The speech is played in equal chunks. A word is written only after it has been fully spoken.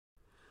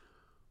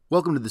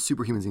Welcome to the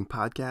Superhumans Inc.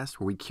 podcast,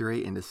 where we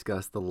curate and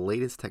discuss the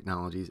latest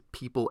technologies,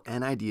 people,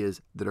 and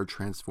ideas that are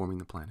transforming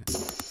the planet.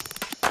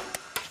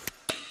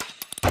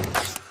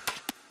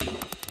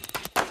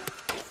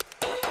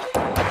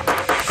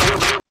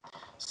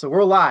 So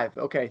we're live.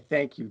 Okay,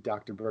 thank you,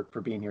 Dr. Burke, for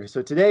being here.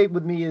 So today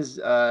with me is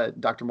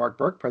Dr. Mark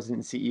Burke, President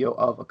and CEO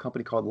of a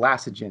company called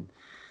Lasogen,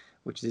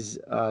 which is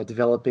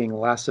developing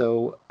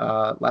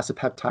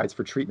lasopeptides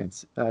for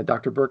treatments.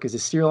 Dr. Burke is a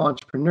serial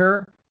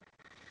entrepreneur.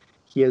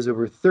 He has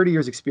over 30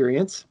 years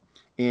experience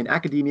in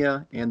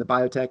academia and the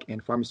biotech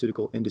and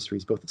pharmaceutical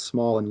industries, both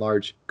small and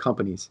large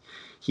companies.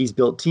 He's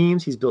built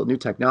teams, he's built new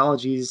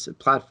technologies,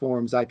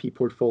 platforms, IP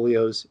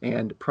portfolios,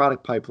 and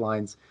product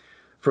pipelines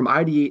from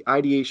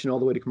ideation all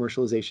the way to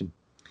commercialization.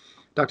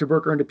 Dr.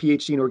 Burke earned a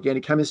PhD in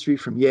organic chemistry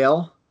from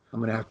Yale. I'm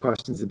going to have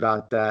questions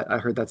about that. I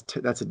heard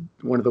that's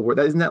one of the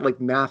words. Isn't that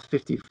like Math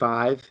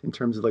 55 in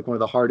terms of like one of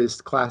the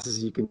hardest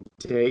classes you can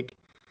take?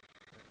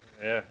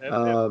 Yeah.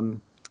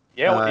 And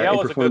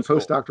performed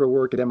postdoctoral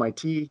work at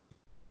MIT.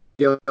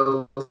 Yale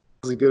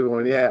was a good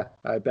one. Yeah,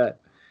 I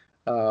bet.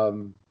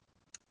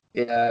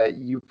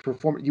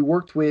 You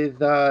worked with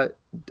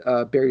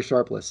Barry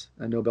Sharpless,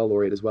 a Nobel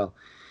laureate as well.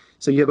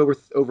 So you have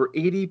over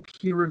 80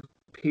 peer-reviewed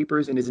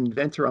papers and is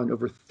inventor on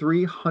over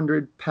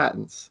 300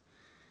 patents.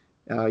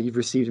 You've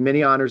received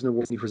many honors and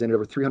awards, and you've presented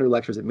over 300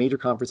 lectures at major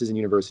conferences and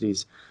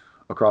universities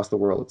across the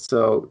world.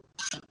 So,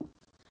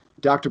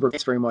 Dr. Burke,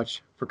 thanks very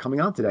much for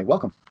coming on today.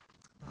 Welcome.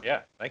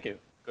 Yeah, thank you.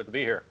 Good to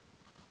be here.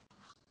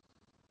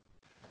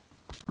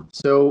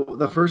 So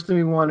the first thing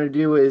we want to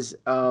do is,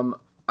 I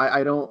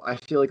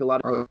feel like a lot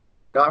of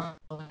are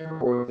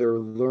or they're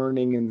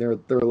learning and they're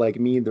like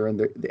me, they're in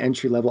the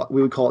entry level.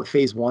 We would call it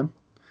phase one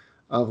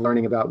of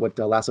learning about what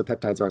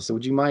lasopeptides are. So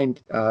would you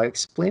mind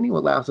explaining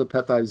what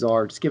lasopeptides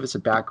are? Just give us a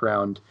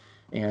background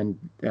and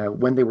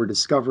when they were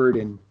discovered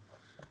and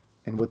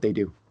what they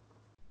do.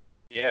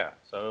 Yeah,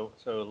 so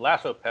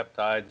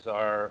lasopeptides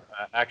are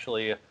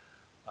actually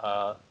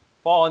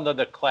fall into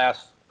the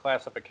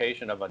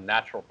classification of a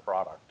natural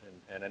product.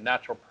 And a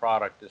natural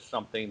product is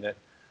something that,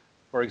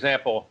 for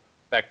example,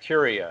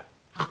 bacteria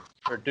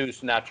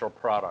produce natural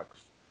products.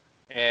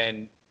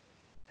 And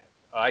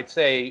I'd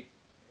say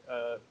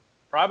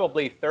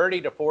probably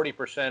 30 to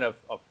 40% of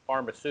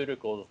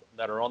pharmaceuticals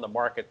that are on the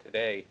market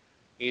today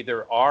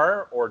either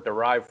are or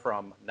derive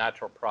from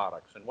natural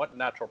products. And what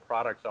natural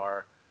products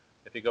are,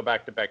 if you go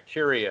back to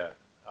bacteria,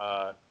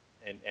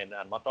 and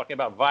I'm not talking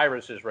about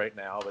viruses right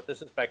now, but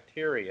this is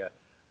bacteria.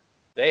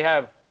 They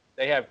have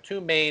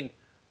two main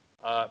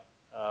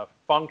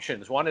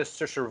functions. One is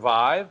to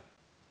survive,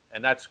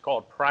 and that's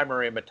called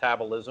primary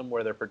metabolism,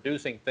 where they're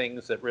producing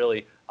things that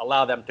really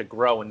allow them to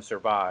grow and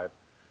survive.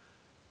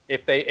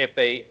 If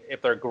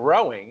they're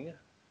growing,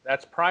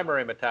 that's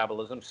primary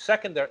metabolism.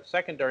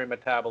 Secondary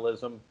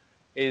metabolism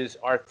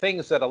are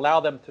things that allow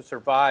them to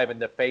survive in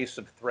the face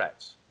of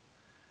threats.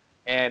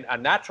 And a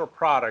natural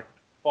product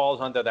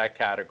falls under that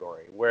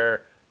category,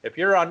 where if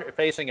you're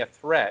facing a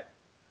threat,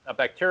 a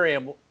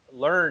bacterium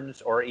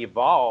learns or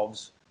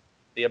evolves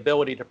the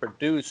ability to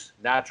produce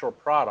natural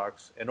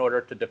products in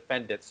order to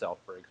defend itself,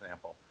 for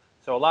example.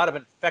 So a lot of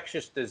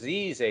infectious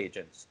disease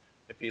agents,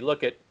 if you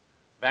look at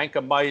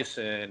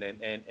vancomycin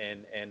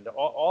and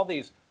all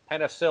these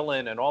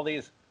penicillin and all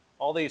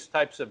these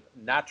types of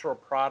natural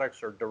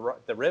products or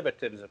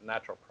derivatives of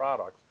natural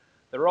products,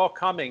 they're all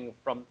coming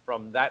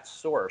from that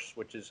source,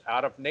 which is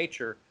out of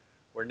nature,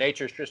 where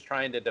nature's just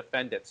trying to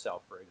defend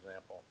itself, for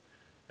example.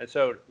 And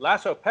so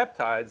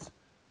lasopeptides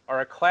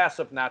are a class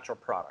of natural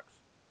products.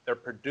 They're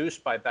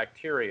produced by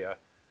bacteria,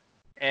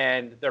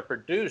 and they're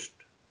produced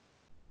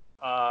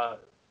by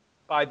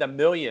the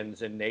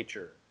millions in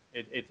nature.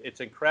 It's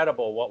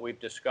incredible what we've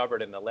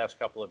discovered in the last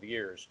couple of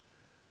years.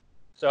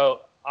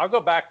 So I'll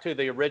go back to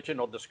the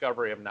original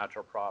discovery of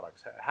natural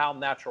products. How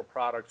natural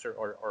products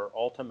are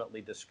ultimately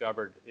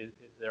discovered.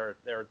 There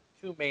are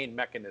two main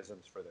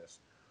mechanisms for this.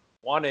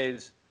 One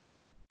is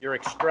you're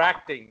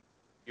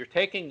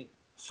taking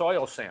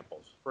soil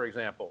samples, for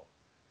example,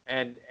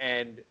 and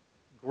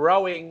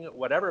growing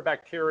whatever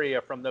bacteria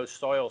from those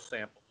soil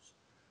samples,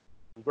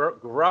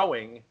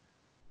 growing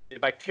the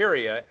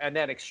bacteria, and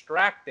then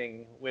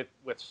extracting with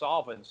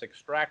solvents,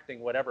 extracting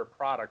whatever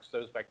products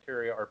those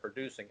bacteria are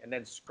producing, and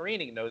then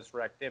screening those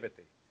for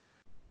activity.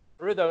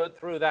 Through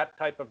that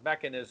type of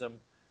mechanism,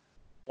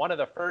 one of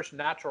the first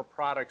natural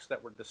products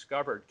that were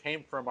discovered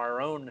came from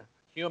our own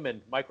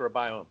human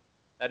microbiome.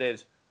 That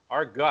is,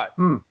 our gut,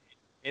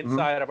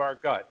 inside of our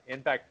gut,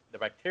 the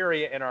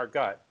bacteria in our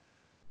gut.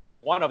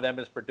 One of them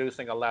is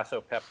producing a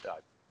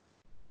lasopeptide.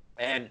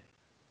 And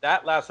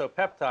that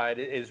lasopeptide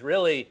is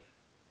really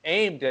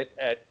aimed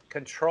at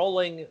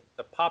controlling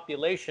the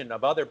population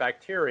of other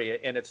bacteria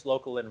in its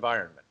local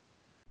environment.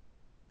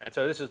 And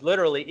so this is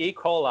literally E.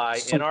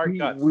 coli in our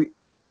guts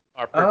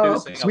are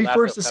producing so we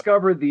first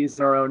discovered these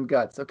in our own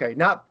guts. Okay,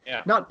 not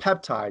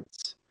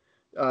peptides.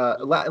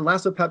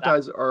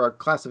 Lasopeptides are a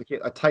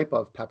type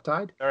of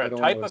peptide. They're a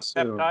type of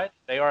peptide.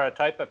 They are a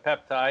type of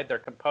peptide. They're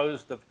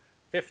composed of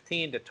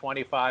 15 to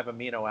 25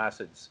 amino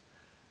acids.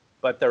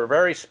 but they're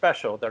very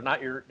special. They're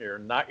not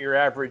your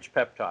average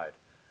peptide.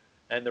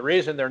 And the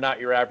reason they're not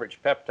your average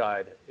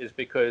peptide is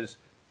because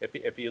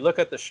if you look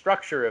at the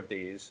structure of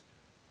these,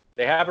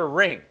 they have a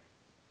ring,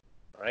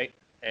 right?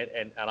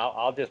 And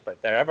I'll just,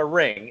 but they have a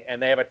ring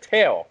and they have a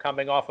tail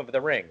coming off of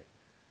the ring.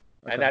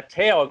 Okay. And that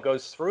tail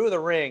goes through the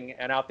ring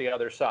and out the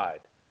other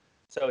side.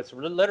 So it's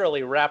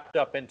literally wrapped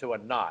up into a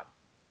knot.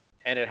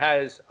 And it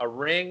has a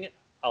ring,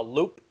 a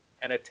loop,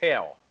 and a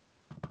tail.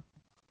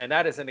 And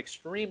that is an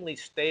extremely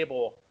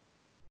stable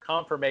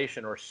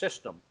conformation or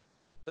system.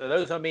 So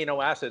those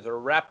amino acids are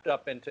wrapped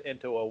up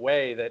into a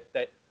way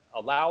that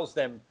allows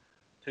them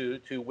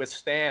to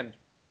withstand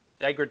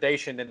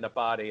degradation in the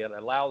body. It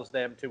allows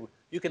them to,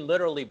 you can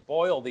literally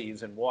boil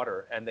these in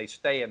water and they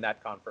stay in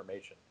that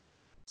conformation.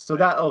 So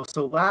that,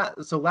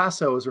 so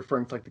lasso is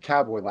referring to like the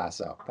cowboy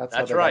lasso. That's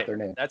how they right. got their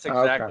name. That's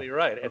exactly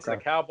right. It's okay.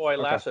 the cowboy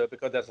lasso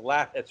because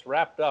it's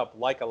wrapped up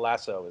like a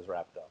lasso is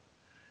wrapped up.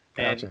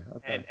 Gotcha.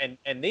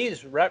 And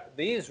these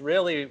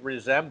really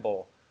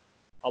resemble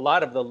a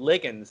lot of the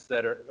ligands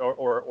that are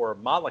or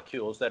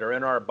molecules that are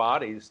in our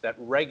bodies that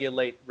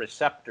regulate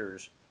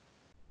receptors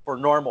for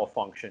normal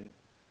function,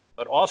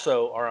 but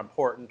also are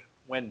important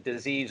when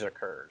disease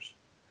occurs.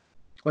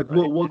 Like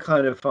right? what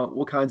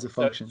kinds of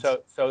functions?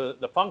 So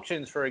the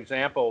functions, for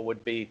example,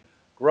 would be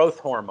growth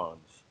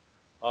hormones,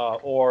 there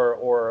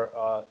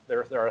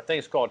are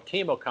things called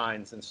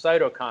chemokines and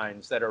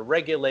cytokines that are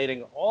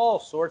regulating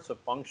all sorts of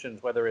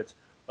functions, whether it's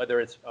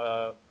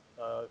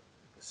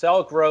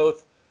cell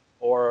growth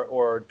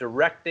or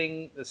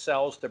directing the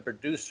cells to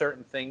produce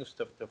certain things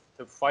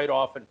to fight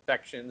off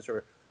infections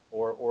or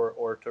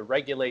to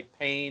regulate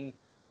pain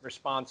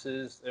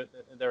responses.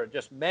 There are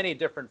just many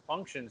different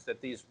functions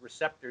that these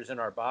receptors in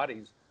our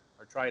bodies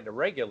are trying to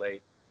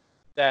regulate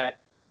that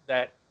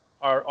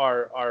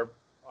are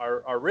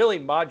really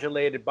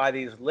modulated by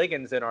these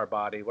ligands in our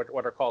body,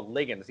 what are called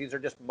ligands. These are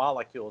just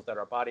molecules that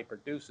our body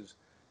produces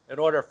in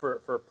order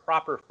for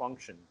proper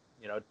function,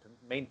 to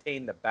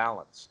maintain the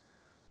balance.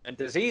 And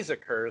disease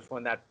occurs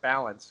when that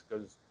balance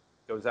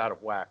goes out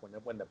of whack,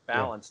 when the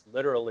balance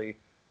literally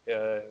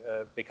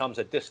becomes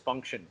a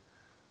dysfunction.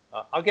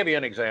 I'll give you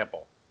an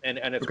example, and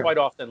it's quite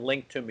often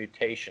linked to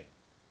mutation.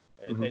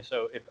 And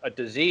so if a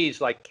disease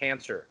like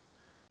cancer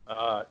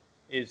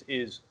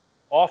is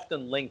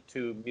often linked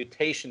to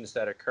mutations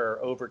that occur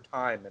over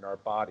time in our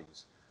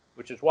bodies,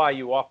 which is why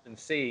you often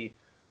see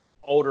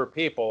older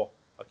people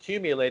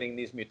accumulating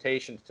these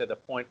mutations to the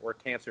point where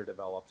cancer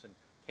develops.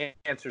 And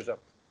cancers are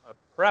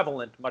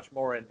prevalent much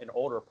more in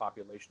older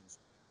populations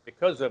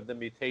because of the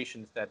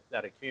mutations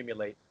that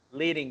accumulate,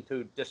 leading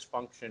to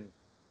dysfunction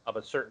of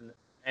a certain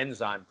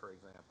enzyme, for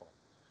example.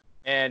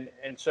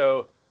 And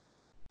so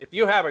if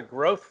you have a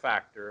growth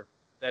factor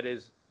that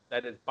is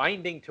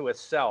binding to a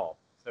cell,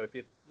 so if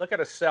you look at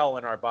a cell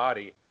in our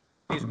body,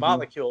 these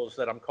molecules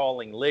that I'm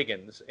calling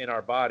ligands in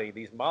our body,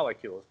 these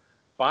molecules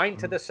bind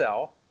to the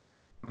cell,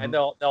 and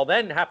they'll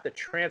then have to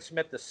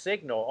transmit the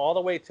signal all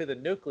the way to the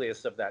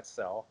nucleus of that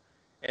cell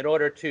in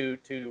order to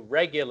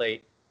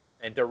regulate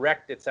and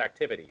direct its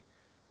activity.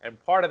 And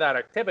part of that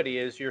activity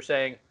is you're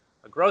saying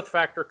a growth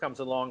factor comes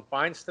along,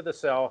 binds to the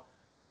cell,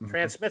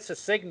 transmits a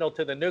signal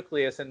to the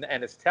nucleus, and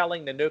it's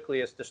telling the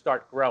nucleus to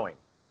start growing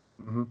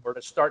or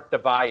to start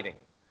dividing.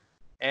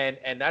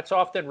 And that's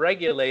often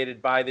regulated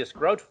by this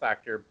growth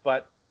factor,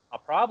 but a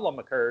problem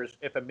occurs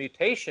if a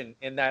mutation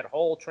in that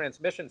whole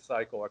transmission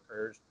cycle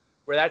occurs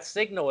where that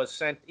signal is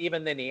sent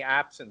even in the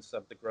absence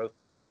of the growth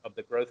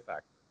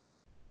factor.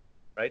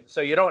 Right?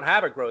 So you don't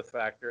have a growth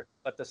factor,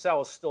 but the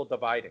cell is still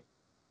dividing.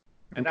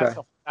 And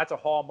that's a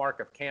hallmark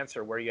of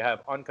cancer where you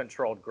have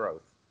uncontrolled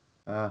growth.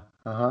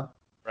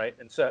 Right?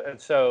 And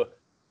so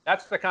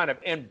that's the kind of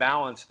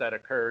imbalance that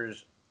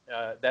occurs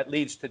that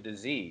leads to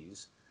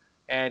disease.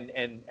 And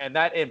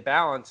that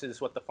imbalance is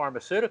what the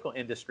pharmaceutical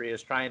industry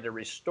is trying to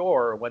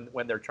restore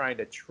when they're trying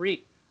to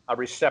treat a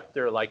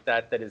receptor like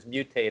that is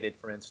mutated,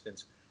 for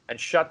instance, and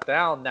shut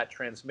down that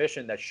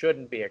transmission that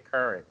shouldn't be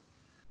occurring.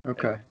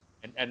 Okay.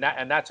 And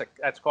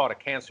that's called a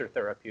cancer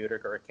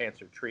therapeutic or a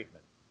cancer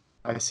treatment.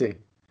 I see.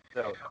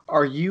 So,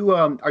 are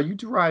you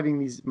deriving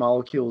these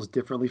molecules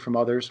differently from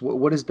others?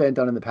 What has been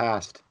done in the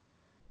past?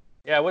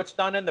 Yeah, what's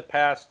done in the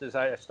past is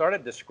I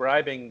started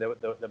describing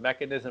the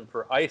mechanism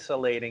for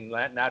isolating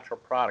natural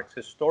products.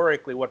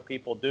 Historically, what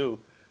people do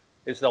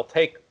is they'll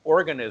take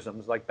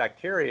organisms like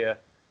bacteria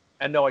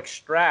and they'll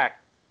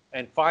extract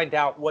and find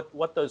out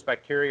what those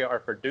bacteria are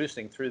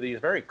producing through these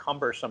very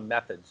cumbersome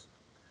methods.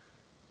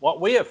 What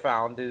we have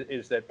found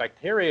is that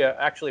bacteria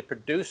actually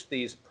produce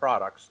these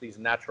products, these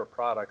natural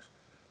products,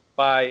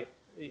 by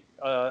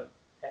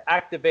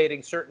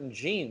activating certain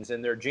genes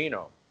in their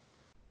genome.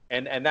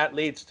 And that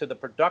leads to the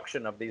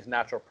production of these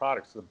natural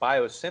products, the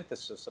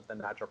biosynthesis of the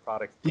natural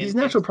products. These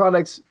natural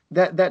products,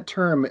 that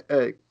term,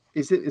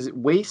 is it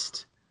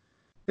waste?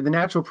 The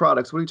natural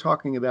products, what are you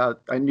talking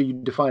about? I knew you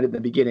defined it in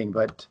the beginning,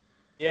 but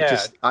yeah,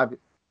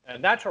 a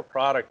natural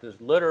product is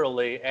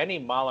literally any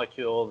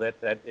molecule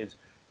that is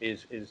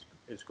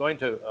going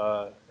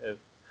to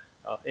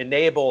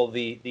enable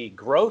the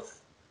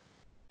growth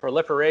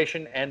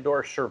proliferation and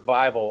or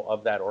survival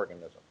of that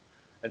organism.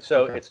 And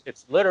so Okay.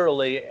 it's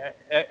literally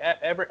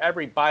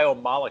every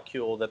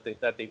biomolecule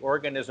that the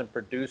organism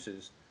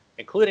produces,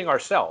 including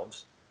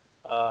ourselves.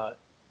 Uh,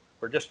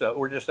 we're just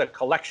a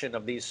collection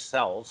of these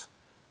cells,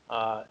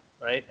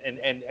 right?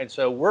 And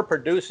so we're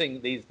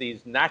producing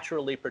these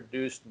naturally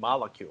produced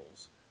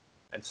molecules,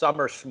 and some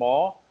are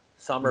small,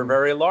 some are Hmm.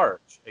 very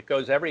large. It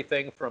goes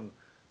everything from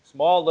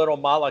small little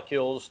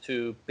molecules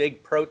to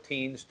big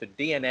proteins to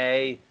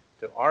DNA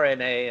to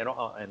RNA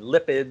and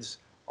lipids.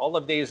 All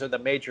of these are the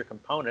major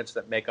components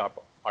that make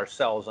up our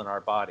cells in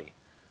our body.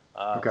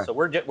 Okay. So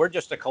we're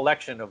just a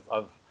collection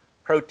of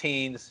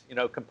proteins,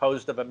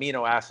 composed of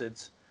amino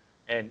acids,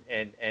 and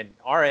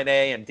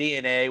RNA and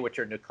DNA, which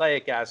are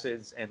nucleic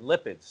acids, and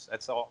lipids.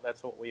 That's all.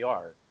 That's what we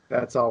are.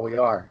 That's all we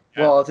are.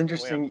 Yeah, Well, it's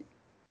that's what we are.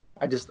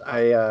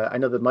 interesting. I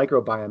know the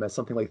microbiome has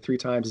something like 3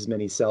 times as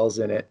many cells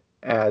in it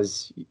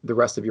as the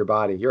rest of your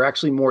body. You're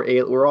actually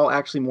we're all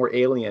actually more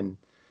alien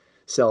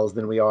cells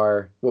than we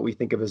are what we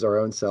think of as our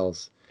own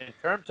cells. In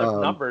terms of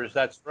Um, numbers,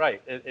 that's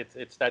right.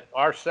 It's that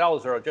our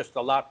cells are just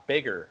a lot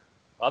bigger.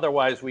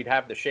 Otherwise, we'd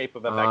have the shape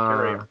of a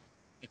bacterium.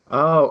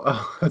 ah,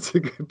 oh, that's a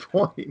good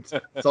point.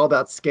 It's all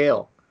about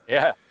scale.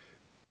 Yeah.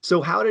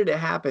 So how did it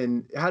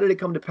happen? How did it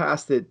come to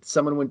pass that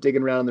someone went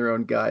digging around in their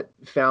own gut,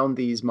 found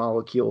these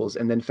molecules,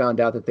 and then found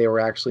out that they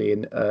were actually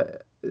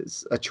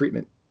a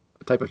treatment,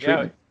 a type of Yeah,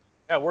 treatment?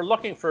 yeah, we're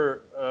looking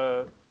for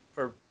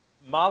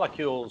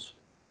molecules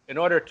in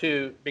order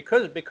to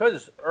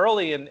because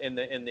early in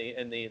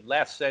the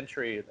last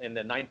century, in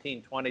the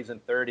 1920s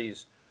and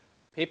 30s,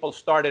 people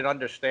started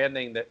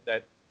understanding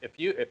that if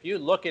you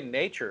look in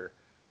nature,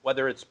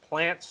 whether it's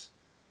plants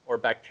or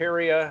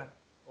bacteria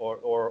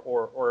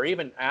or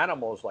even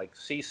animals like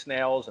sea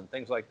snails and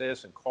things like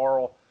this and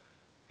coral,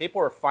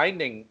 people are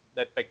finding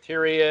that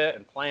bacteria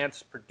and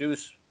plants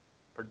produce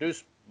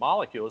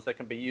molecules that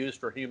can be used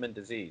for human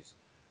disease,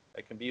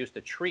 that can be used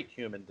to treat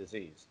human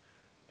disease.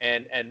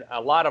 And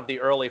a lot of the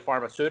early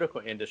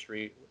pharmaceutical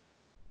industry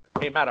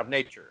came out of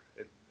nature.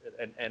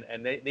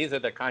 These are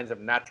the kinds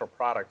of natural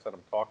products that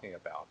I'm talking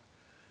about.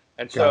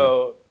 And Got it.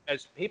 so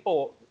as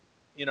people,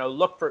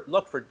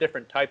 look for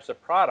different types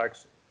of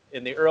products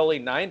in the early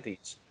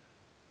 90s,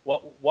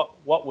 what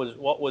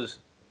was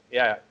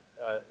yeah,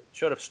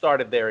 should have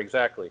started there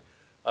exactly.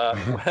 Uh,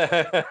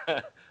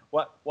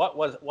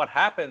 what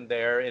happened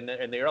there in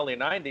the early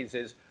 90s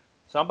is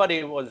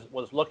somebody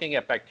was looking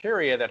at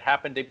bacteria that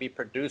happened to be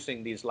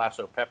producing these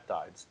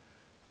lysopeptides,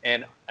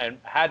 and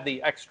had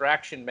the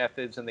extraction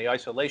methods and the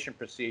isolation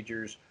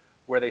procedures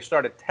where they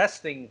started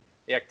testing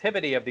the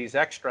activity of these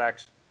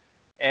extracts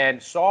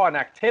and saw an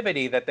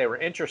activity that they were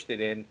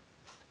interested in,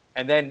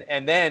 and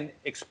then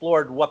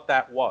explored what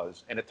that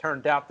was, and it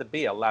turned out to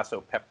be a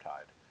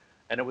lysopeptide,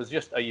 and it was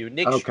just a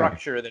unique Okay.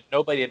 structure that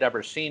nobody had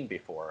ever seen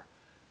before.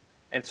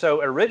 And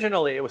so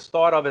originally it was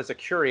thought of as a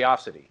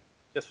curiosity,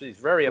 just these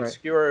very Right.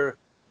 obscure,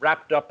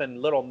 wrapped up in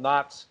little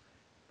knots.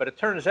 But it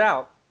turns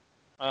out,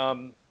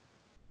 um,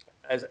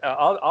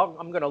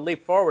 I'm going to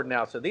leap forward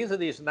now. So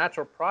these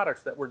natural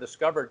products that were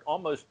discovered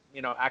almost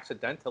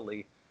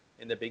accidentally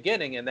in the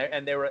beginning,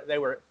 and they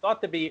were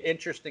thought to be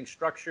interesting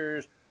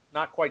structures.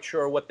 Not quite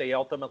sure what they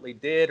ultimately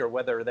did, or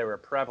whether they were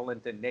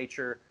prevalent in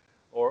nature,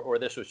 or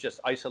this was just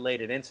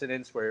isolated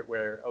incidents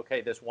where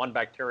okay, this one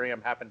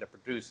bacterium happened to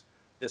produce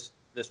this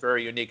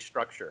very unique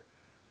structure.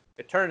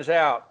 It turns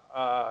out,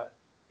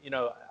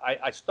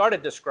 I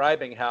started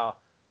describing how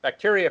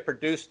bacteria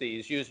produce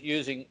these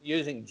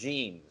using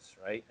genes,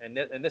 right?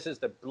 And this is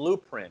the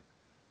blueprint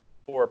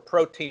for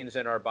proteins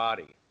in our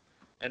body.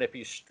 And if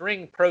you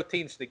string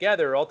proteins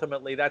together,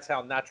 ultimately that's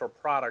how natural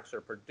products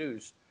are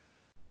produced.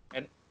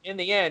 And in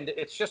the end,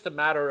 it's just a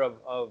matter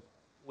of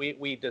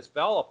we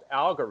developed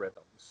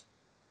algorithms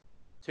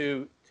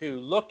to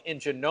look in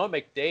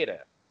genomic data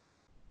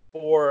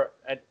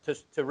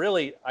to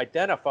really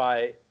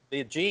identify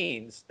the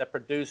genes that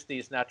produce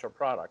these natural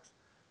products.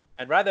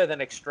 And rather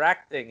than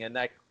extracting and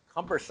that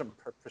cumbersome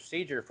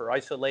procedure for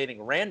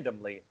isolating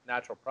randomly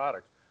natural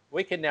products,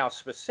 we can now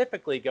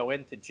specifically go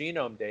into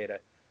genome data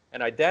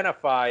and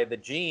identify the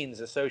genes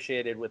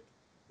associated with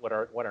what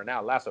are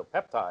now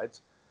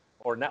lysopeptides,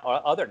 or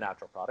other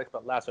natural products,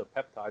 but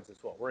lysopeptides is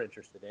what we're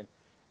interested in,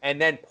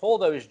 and then pull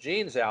those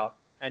genes out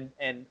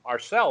and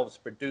ourselves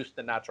produce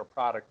the natural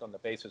product on the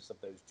basis of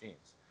those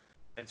genes.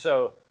 And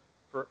so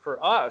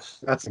for us,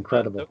 That's the,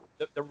 incredible.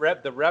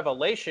 the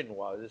revelation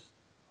was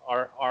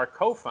our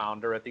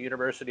co-founder at the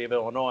University of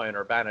Illinois in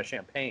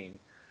Urbana-Champaign.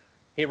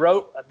 He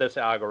wrote this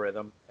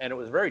algorithm, and it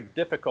was very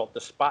difficult to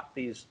spot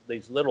these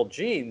little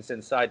genes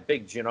inside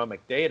big genomic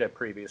data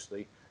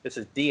previously. This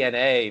is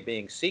DNA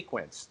being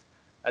sequenced.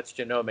 That's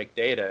genomic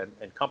data, and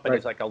Right.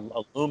 companies like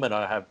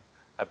Illumina have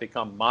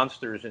become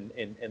monsters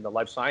in the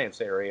life science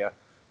area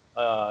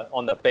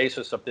on the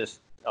basis of the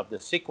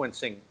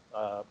sequencing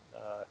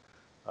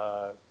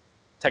uh,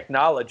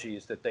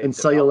 technologies that And they've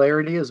developed.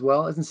 Cellularity as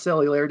well. Isn't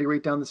Cellularity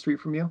right down the street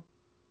from you?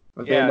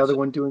 Are they Yeah, another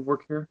one doing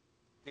work here?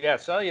 yeah,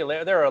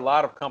 cellular. There are a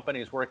lot of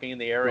companies working in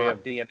the area Right.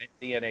 of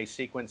DNA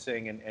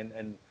sequencing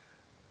and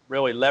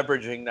really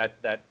leveraging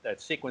that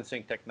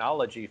sequencing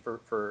technology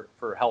for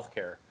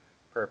healthcare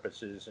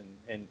purposes.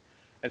 And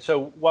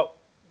so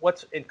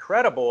what's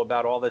incredible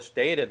about all this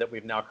data that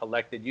we've now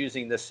collected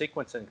using this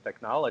sequencing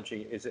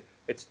technology is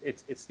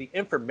it's the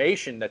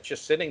information that's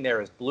just sitting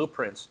there as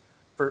blueprints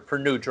for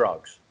new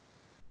drugs.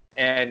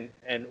 And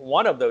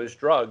one of those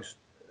drugs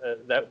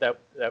that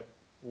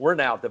we're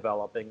now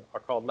developing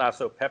are called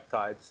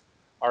lasopeptides.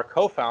 Our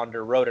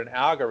co-founder wrote an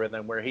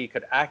algorithm where he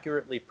could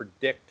accurately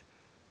predict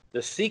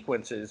the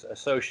sequences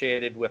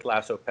associated with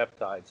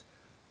lasopeptides.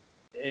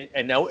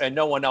 And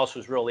no one else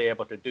was really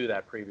able to do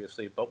that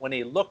previously. But when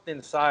he looked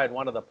inside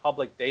one of the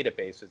public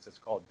databases, it's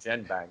called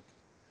GenBank.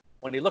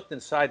 When he looked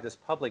inside this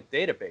public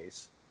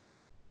database,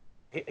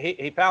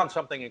 he found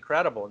something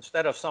incredible.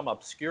 Instead of some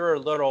obscure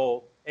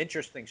little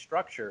interesting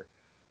structure,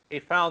 he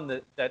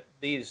found that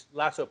these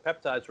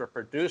lasopeptides were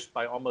produced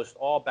by almost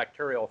all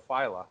bacterial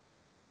phyla.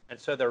 And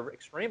so they're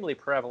extremely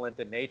prevalent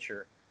in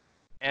nature.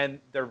 And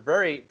they're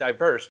very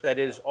diverse. That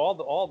is,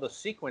 all the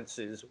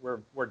sequences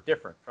were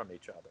different from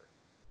each other.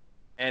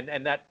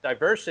 And that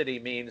diversity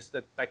means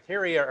that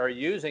bacteria are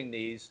using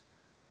these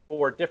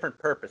for different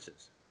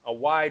purposes, a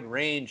wide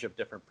range of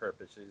different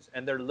purposes.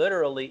 And they're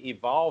literally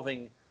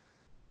evolving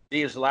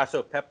these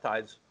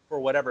lasopeptides for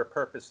whatever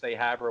purpose they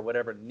have or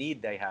whatever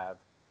need they have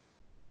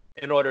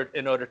in order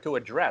to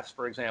address,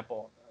 for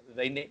example,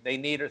 they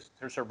need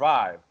to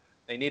survive.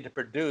 They need to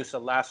produce a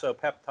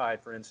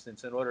lasopeptide, for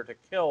instance, in order to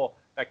kill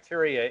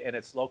bacteria in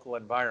its local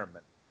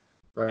environment.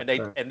 Right,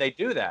 and they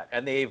do that,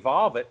 and they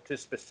evolve it to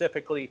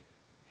specifically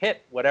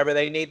hit whatever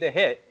they need to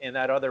hit in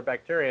that other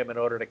bacterium in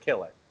order to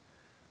kill it,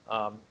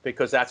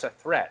 because that's a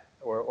threat,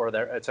 or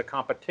it's a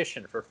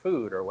competition for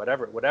food, or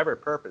whatever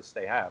purpose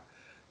they have.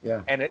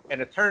 Yeah. And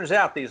it turns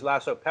out these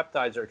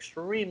lasopeptides are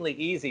extremely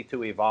easy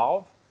to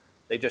evolve.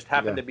 They just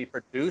happen to be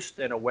produced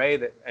in a way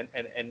that,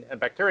 and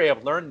bacteria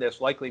have learned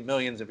this likely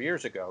millions of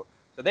years ago.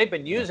 So they've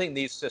been using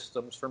these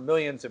systems for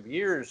millions of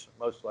years,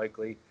 most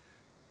likely,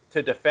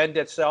 to defend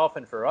itself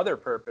and for other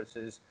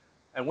purposes.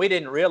 And we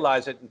didn't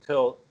realize it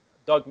until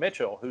Doug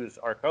Mitchell, who's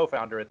our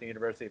co-founder at the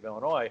University of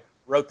Illinois,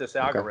 wrote this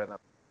algorithm.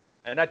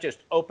 And that just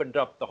opened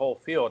up the whole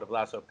field of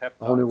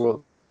lasopeptides. A whole new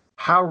world.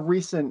 How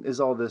recent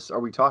is all this? Are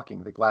we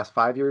talking like last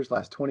 5 years,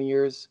 last 20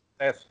 years?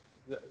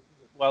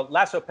 Well,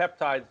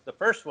 lasopeptides, the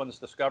first ones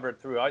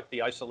discovered through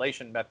the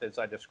isolation methods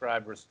I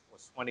described was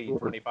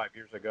 25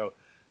 years ago.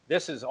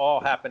 This is all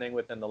happening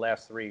within the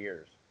last 3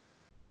 years.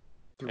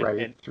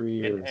 Right, 3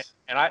 years.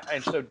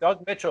 And so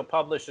Doug Mitchell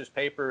published his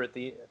paper in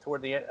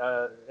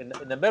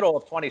the middle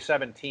of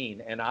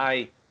 2017, and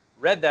I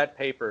read that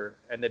paper.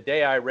 And the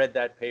day I read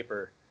that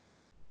paper,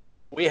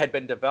 we had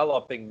been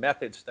developing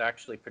methods to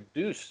actually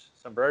produce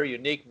some very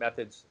unique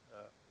methods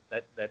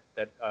that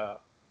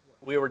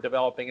we were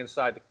developing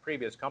inside the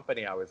previous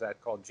company I was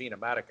at called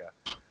Genomatica.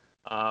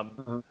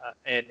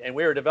 And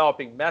we were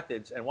developing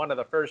methods, and one of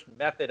the first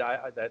method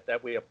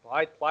that we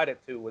applied it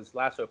to was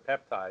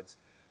lasopeptides.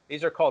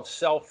 These are called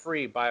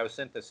cell-free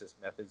biosynthesis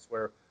methods,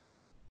 where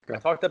I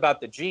talked about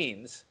the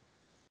genes,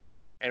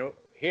 and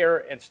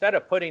here, instead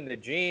of putting the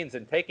genes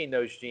and taking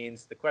those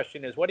genes, the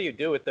question is, what do you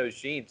do with those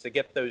genes to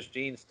get those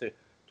genes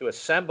to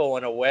assemble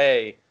in a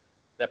way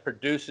that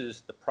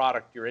produces the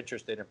product you're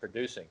interested in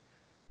producing?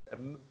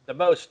 The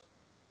most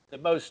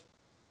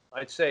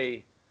I'd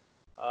say,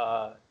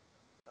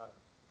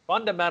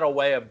 fundamental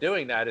way of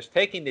doing that is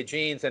taking the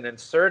genes and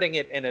inserting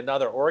it in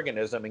another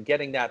organism and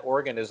getting that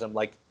organism,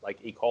 like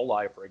E.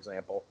 coli, for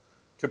example,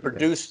 to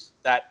produce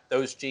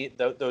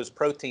those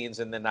proteins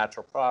in the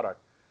natural product.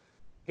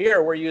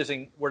 Here,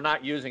 we're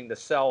not using the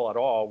cell at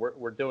all.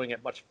 We're doing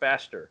it much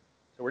faster.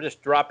 So we're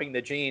just dropping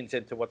the genes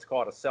into what's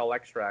called a cell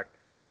extract,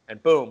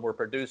 and boom, we're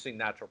producing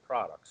natural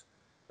products.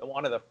 And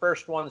one of the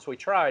first ones we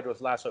tried was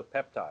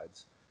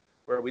lasopeptides,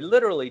 where we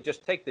literally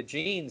just take the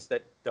genes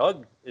that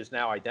Doug is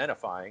now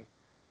identifying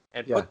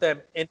and put them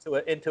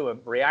into a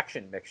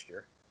reaction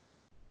mixture,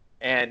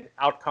 and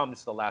out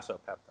comes the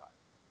lasopeptide,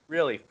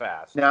 really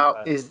fast.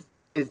 Now, is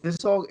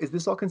this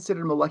all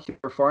considered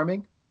molecular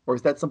farming, or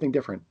is that something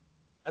different?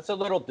 That's a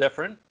little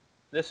different.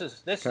 This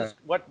is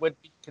what would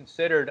be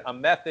considered a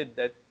method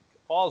that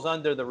falls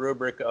under the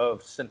rubric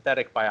of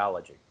synthetic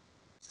biology.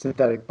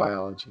 Synthetic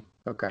biology.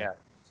 Okay. Yeah.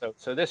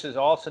 So this is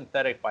all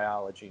synthetic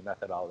biology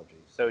methodology.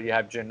 So you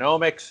have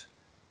genomics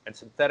and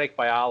synthetic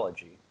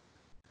biology.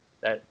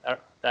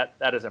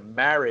 That is a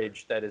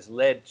marriage that has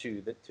led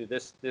to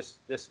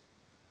this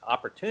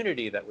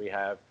opportunity that we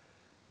have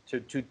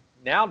to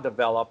now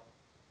develop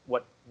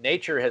what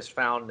nature has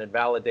found and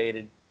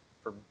validated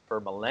for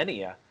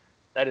millennia.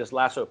 That is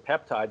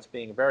lasopeptides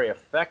being very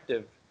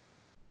effective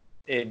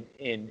in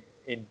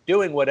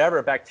doing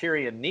whatever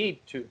bacteria need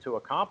to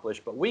accomplish,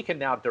 but we can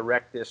now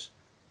direct this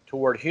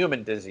toward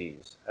human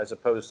disease as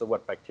opposed to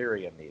what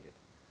bacteria needed.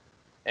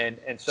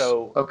 And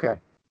so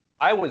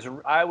I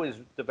was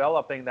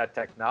developing that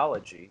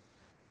technology.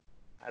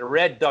 I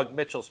read Doug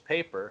Mitchell's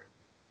paper.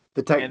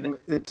 The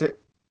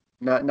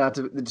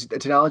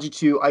technology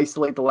to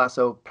isolate the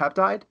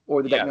lasopeptide,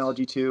 or the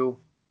technology to.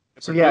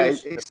 So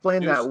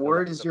explain that.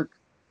 Where does your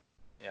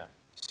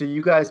So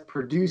you guys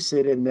produce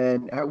it, and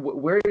then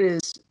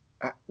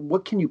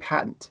what can you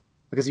patent?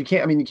 Because you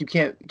can't. I mean, you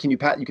can't. Can you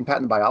patent? You can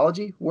patent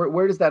biology.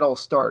 Where does that all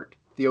start?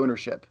 The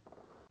ownership.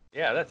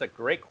 Yeah, that's a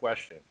great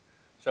question.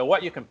 So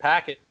what you can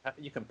patent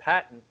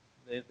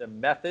the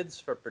methods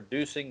for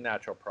producing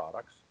natural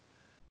products.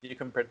 You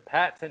can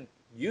patent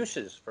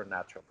uses for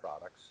natural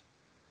products,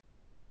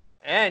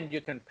 and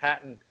you can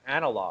patent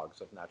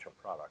analogs of natural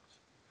products.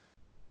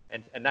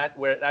 And that's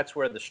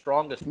where the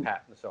strongest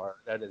patents are.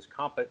 That is,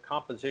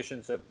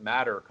 compositions of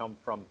matter come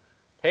from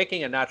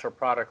taking a natural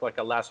product like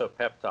a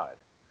lasopeptide,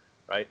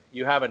 right?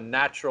 You have a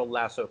natural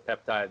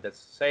lasopeptide that's,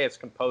 say, it's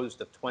composed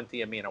of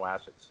 20 amino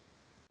acids,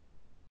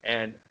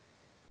 and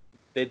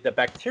the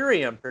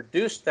bacterium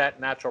produced that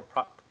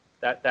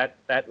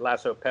that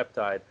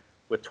lasopeptide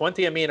with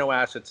 20 amino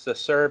acids to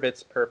serve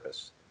its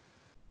purpose.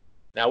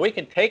 Now we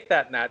can take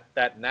that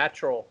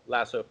natural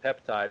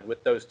lasopeptide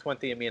with those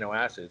 20 amino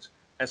acids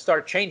and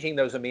start changing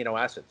those amino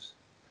acids.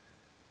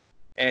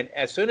 And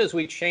as soon as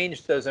we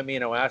change those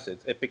amino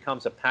acids, it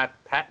becomes a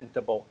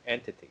patentable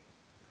entity.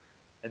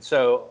 And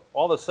so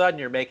all of a sudden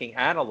you're making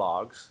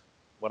analogs,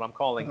 what I'm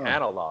calling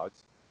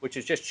analogs, which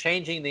is just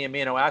changing the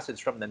amino acids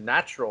from the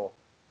natural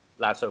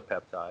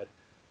lasopeptide,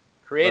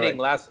 creating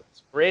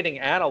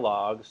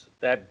analogs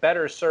that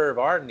better serve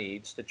our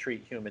needs to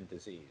treat human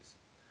disease.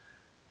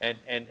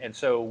 And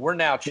so we're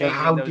now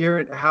changing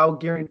those. How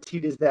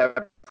guaranteed is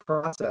that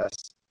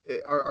process?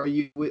 Are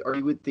you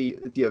with the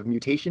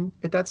mutation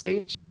at that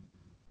stage?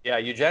 Yeah,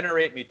 you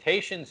generate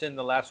mutations in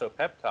the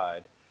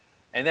lasopeptide,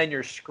 and then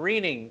you're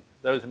screening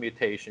those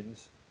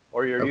mutations,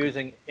 or you're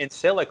using in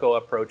silico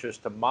approaches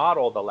to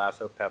model the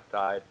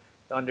lasopeptide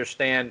to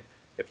understand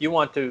if you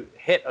want to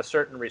hit a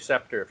certain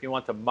receptor, if you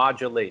want to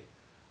modulate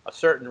a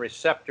certain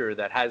receptor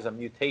that has a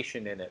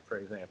mutation in it, for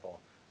example,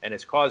 and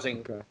it's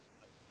causing,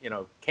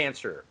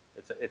 cancer.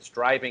 It's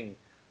driving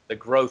the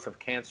growth of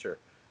cancer,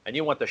 and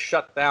you want to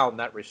shut down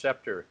that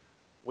receptor.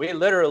 We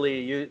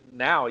literally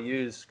now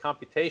use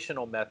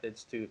computational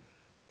methods to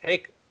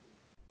take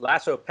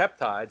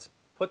lasopeptides,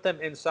 put them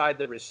inside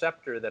the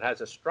receptor that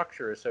has a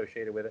structure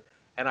associated with it,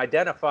 and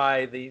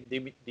identify the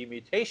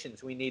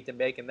mutations we need to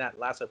make in that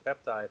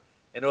lasopeptide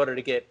in order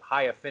to get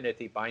high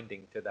affinity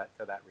binding to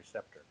that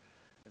receptor.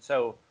 And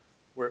so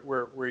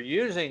we're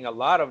using a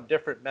lot of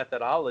different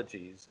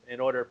methodologies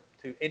in order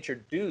to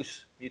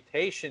introduce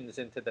mutations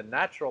into the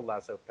natural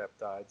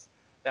lasopeptides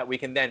that we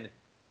can then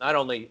not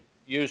only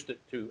use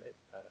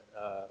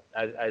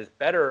as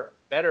better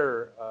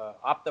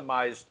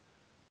optimized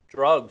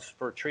drugs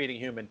for treating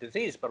human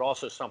disease, but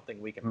also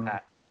something we can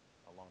patent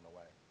along the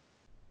way.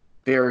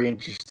 Very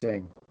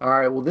interesting. All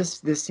right. Well,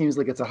 this seems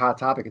like it's a hot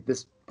topic at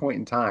this point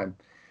in time.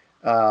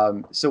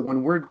 So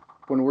when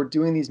we're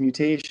doing these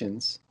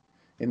mutations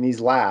in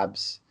these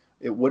labs,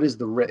 is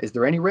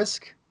there any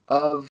risk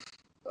of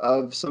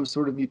some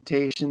sort of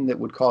mutation that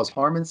would cause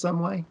harm in some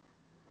way?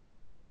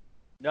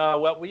 No,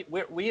 well,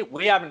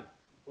 we haven't.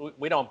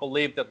 We don't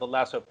believe that the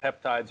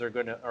lasopeptides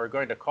are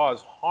going to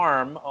cause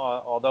harm,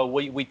 although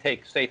we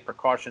take safe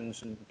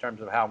precautions in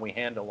terms of how we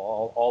handle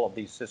all of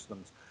these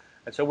systems.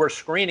 And so we're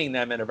screening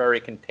them in a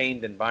very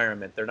contained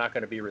environment. They're not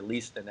going to be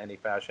released in any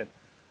fashion.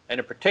 And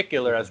in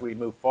particular, as we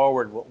move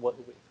forward,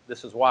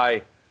 this is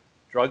why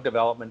drug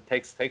development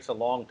takes a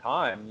long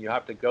time. You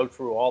have to go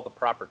through all the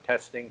proper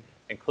testing,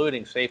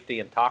 including safety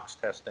and tox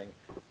testing,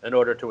 in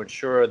order to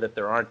ensure that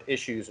there aren't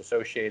issues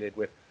associated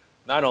with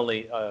not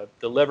only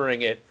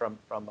delivering it from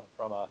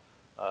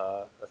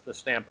the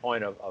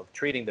standpoint of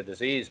treating the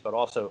disease, but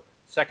also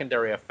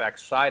secondary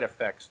effects, side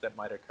effects that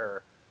might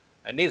occur.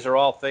 And these are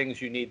all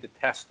things you need to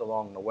test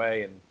along the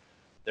way. And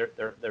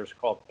there's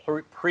called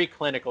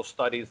preclinical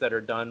studies that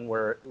are done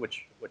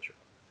which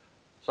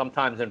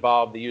sometimes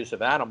involve the use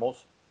of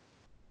animals.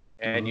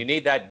 And you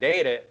need that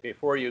data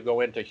before you go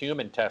into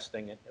human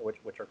testing,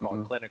 which are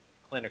called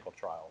clinical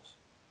trials.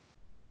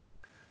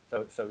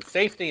 So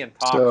safety and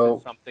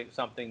tox is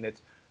something that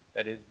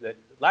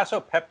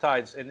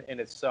lasopeptides in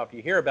itself.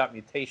 You hear about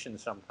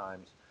mutations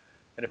sometimes,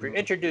 and if you're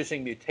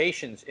introducing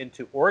mutations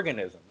into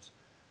organisms,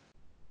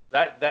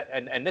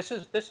 and this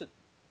is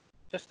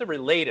just to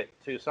relate it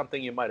to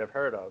something you might have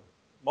heard of.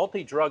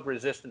 Multi-drug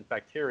resistant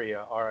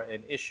bacteria are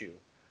an issue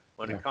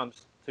when it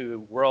comes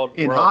to world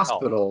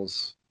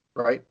hospitals,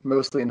 health. Right?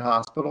 Mostly in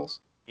hospitals.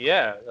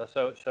 Yeah.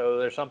 So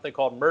there's something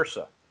called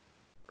MRSA.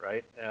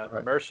 Right?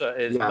 MRSA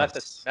is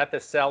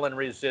methicillin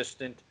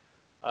resistant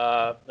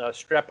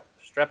strep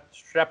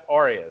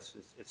aureus.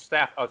 It's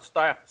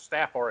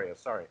staph aureus.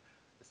 Sorry,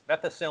 it's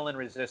methicillin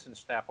resistant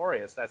staph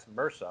aureus. That's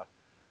MRSA,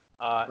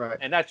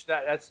 and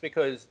that's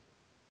because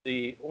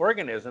the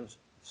organisms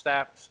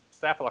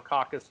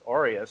Staphylococcus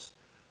aureus,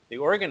 the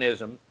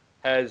organism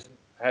has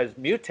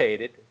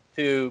mutated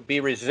to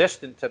be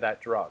resistant to that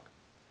drug.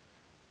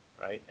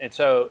 Right, and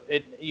so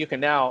you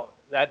can now.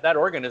 That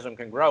organism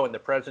can grow in the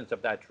presence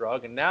of that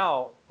drug, and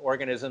now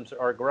organisms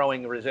are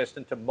growing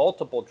resistant to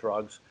multiple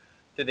drugs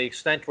to the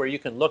extent where you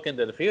can look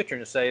into the future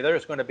and say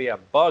there's going to be a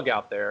bug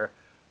out there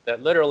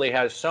that literally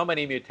has so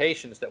many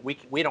mutations that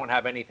we don't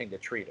have anything to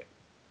treat it.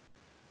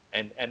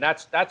 And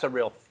that's a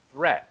real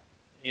threat,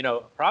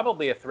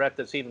 probably a threat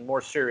that's even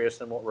more serious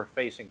than what we're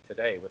facing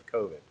today with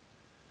COVID.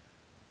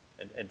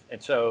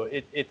 And so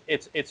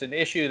it's an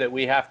issue that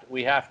we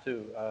have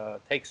to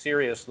take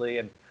seriously.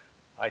 And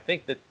I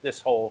think that this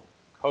whole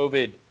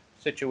COVID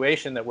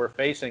situation that we're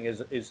facing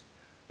is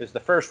the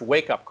first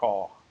wake-up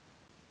call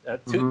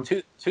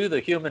to the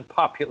human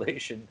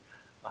population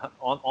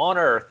on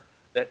Earth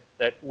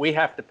that we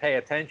have to pay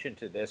attention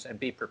to this and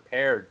be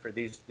prepared for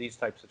these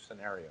types of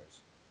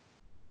scenarios.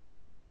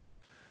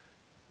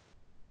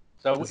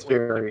 So it's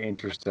very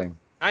interesting.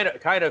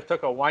 Kind of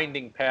took a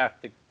winding path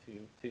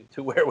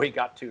to where we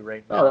got to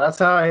right now. Oh, that's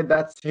how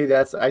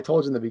I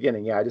told you in the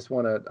beginning. Yeah,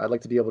 I'd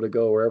like to be able to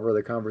go wherever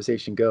the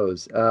conversation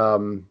goes.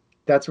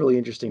 That's really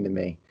interesting to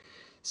me.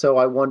 So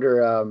I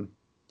wonder,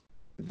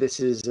 this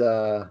is,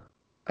 I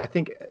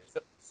think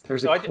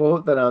there's a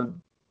quote that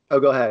oh,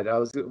 go ahead. I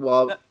was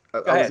going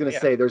to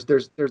say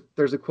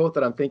there's a quote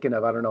that I'm thinking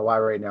of. I don't know why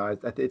right now.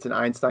 It's an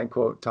Einstein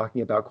quote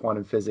talking about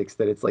quantum physics,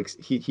 that it's like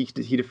he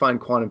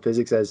defined quantum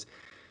physics as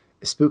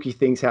spooky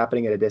things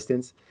happening at a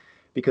distance,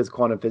 because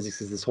quantum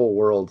physics is this whole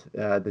world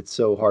that's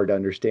so hard to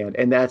understand.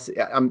 And I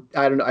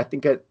don't know. I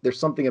think there's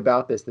something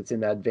about this that's in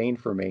that vein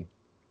for me.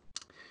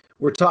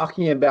 We're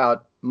talking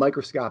about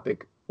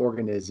microscopic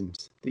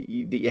organisms that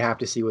you have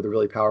to see with a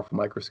really powerful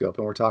microscope,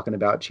 and we're talking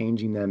about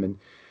changing them, and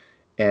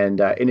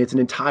it's an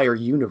entire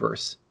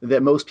universe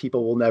that most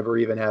people will never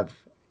even have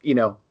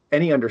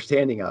any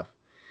understanding of.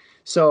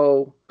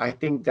 So I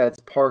think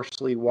that's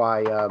partially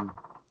why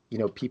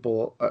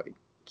people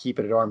keep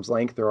it at arm's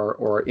length, or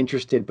are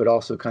interested but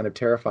also kind of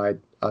terrified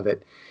of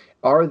it.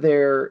 Are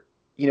there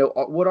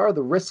what are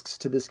the risks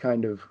to this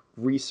kind of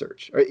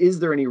research? Or is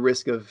there any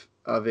risk of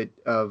an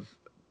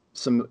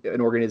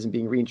organism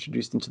being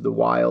reintroduced into the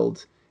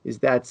wild? Is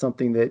that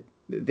something that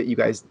you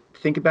guys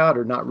think about,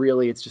 or not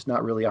really? It's just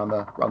not really on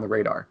the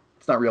radar.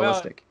 It's not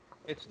realistic. Well,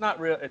 it's not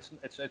real.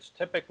 It's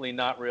typically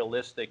not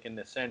realistic in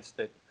the sense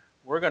that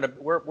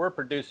we're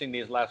producing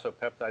these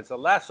lasopeptides. The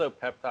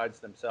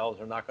lasopeptides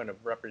themselves are not going to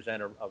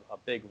represent a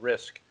big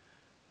risk,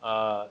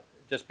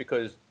 just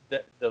because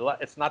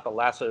it's not the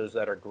lassos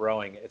that are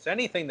growing. It's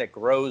anything that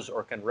grows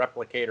or can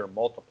replicate or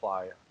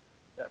multiply.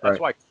 That's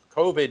why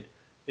COVID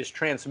is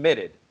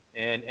transmitted,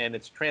 and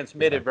it's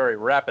transmitted very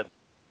rapidly.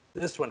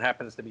 This one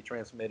happens to be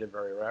transmitted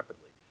very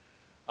rapidly.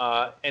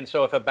 And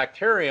so if a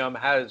bacterium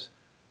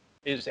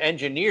is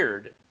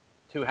engineered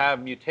to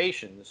have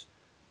mutations,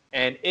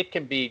 and it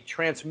can be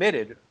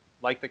transmitted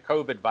like the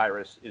COVID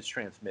virus is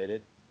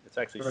transmitted, it's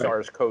actually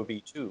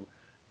SARS-CoV-2,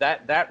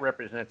 that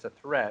represents a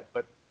threat.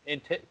 But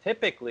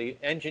typically,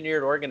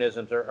 engineered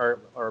organisms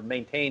are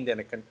maintained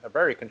in a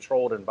very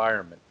controlled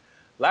environment.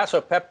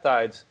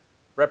 Lasopeptides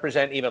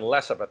represent even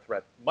less of a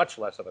threat, much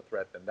less of a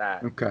threat than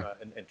that,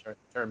 in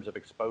terms of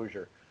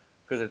exposure,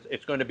 because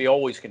it's going to be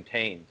always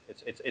contained.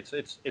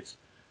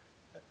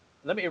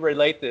 Let me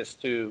relate this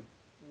to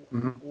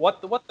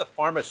what the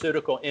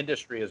pharmaceutical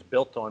industry is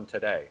built on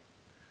today,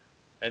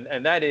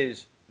 and that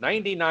is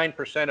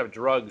 99% of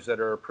drugs that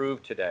are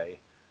approved today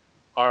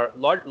are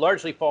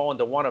largely fall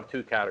into one of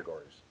two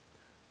categories.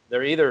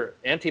 They're either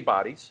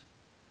antibodies,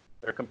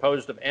 they're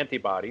composed of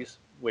antibodies,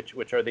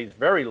 which are these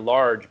very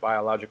large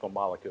biological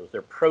molecules.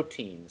 They're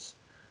proteins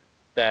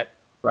that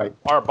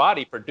our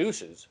body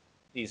produces,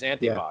 these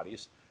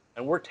antibodies,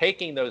 and we're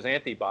taking those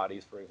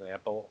antibodies, for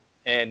example,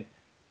 and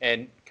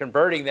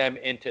converting them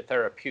into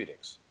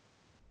therapeutics.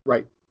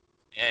 Right.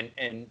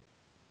 And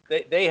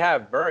they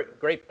have very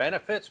great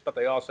benefits, but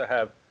they also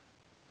have,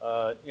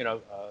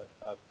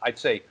 I'd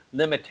say,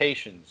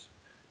 limitations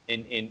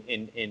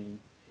in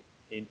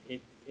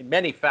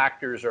many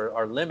factors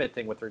are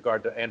limiting with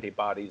regard to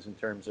antibodies in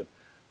terms of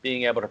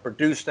being able to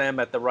produce them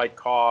at the right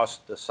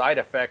cost. The side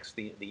effects,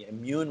 the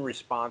immune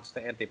response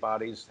to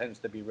antibodies tends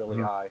to be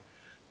really high.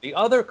 The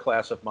other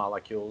class of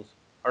molecules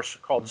are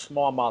called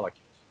small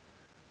molecules.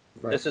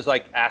 This is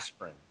like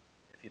aspirin.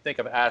 If you think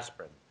of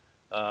aspirin,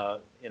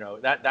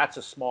 that's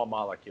a small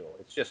molecule.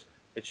 It's just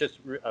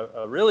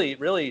a really,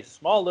 really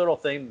small little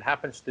thing that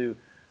happens to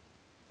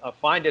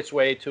find its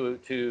way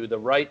to the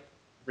right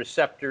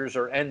receptors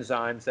or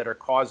enzymes that are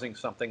causing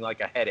something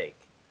like a headache,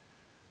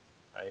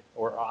 right?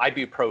 Or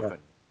ibuprofen,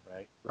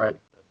 right? Right.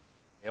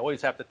 You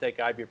always have to take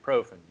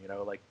ibuprofen,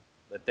 like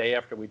the day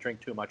after we drink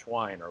too much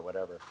wine or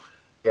whatever.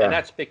 Yeah. And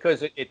that's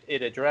because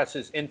it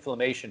addresses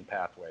inflammation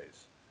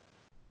pathways,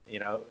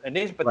 and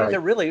these are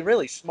really,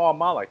 really small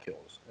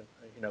molecules,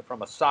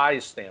 from a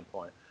size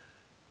standpoint.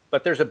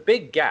 But there's a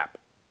big gap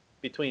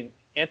between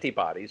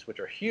antibodies, which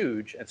are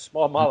huge, and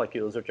small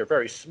molecules, which are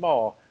very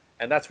small,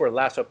 and that's where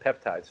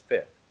lasopeptides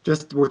fit.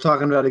 We're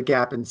talking about a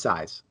gap in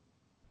size.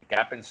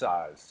 Gap in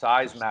size.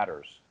 Size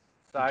matters.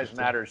 Size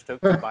matters to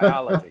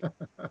biology.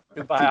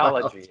 To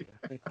biology.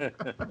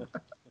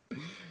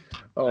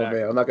 Oh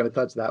man, I'm not going to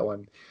touch that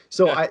one.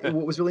 So what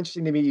was really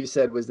interesting to me, you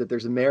said, was that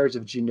there's a marriage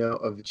of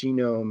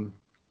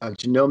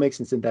genomics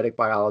and synthetic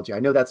biology. I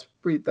know that's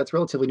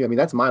relatively new. I mean,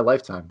 that's my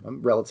lifetime.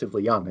 I'm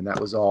relatively young, and that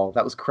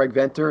was Craig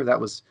Venter. That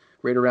was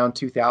right around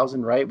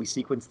 2000, right? We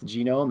sequenced the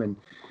genome, and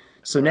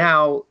so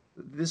now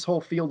this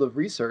whole field of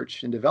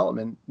research and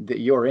development that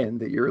you're in,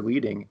 that you're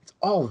leading, it's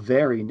all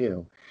very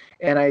new.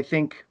 And I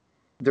think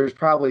there's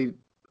probably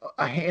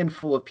a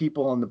handful of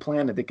people on the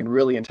planet that can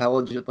really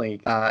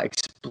intelligently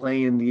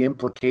explain the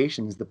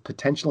implications, the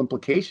potential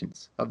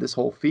implications of this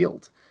whole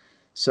field.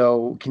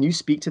 So, can you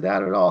speak to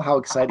that at all? How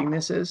exciting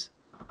this is?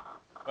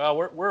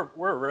 Well,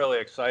 we're really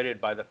excited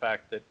by the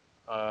fact that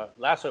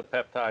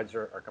lasopeptides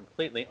are a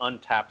completely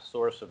untapped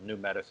source of new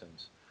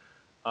medicines,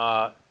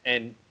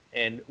 and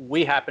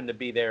we happen to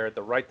be there at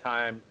the right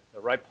time, the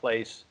right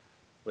place,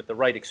 with the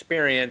right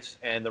experience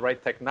and the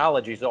right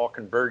technologies all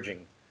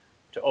converging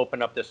to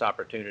open up this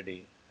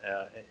opportunity.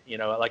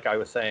 Like I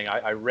was saying,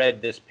 I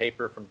read this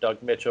paper from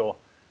Doug Mitchell,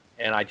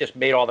 and I just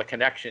made all the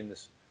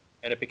connections,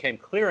 and it became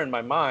clear in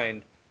my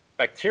mind,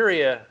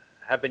 bacteria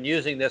have been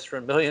using this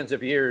for millions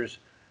of years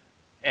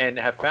and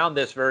have found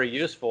this very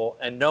useful,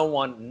 and no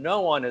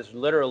one has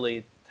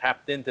literally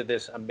tapped into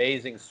this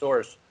amazing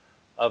source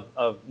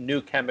of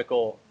new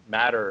chemical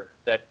matter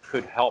that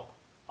could help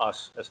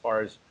us as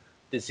far as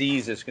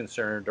disease is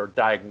concerned, or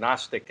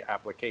diagnostic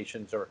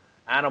applications, or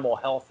animal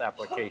health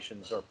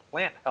applications, or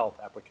plant health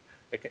applications.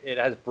 It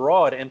has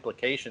broad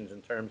implications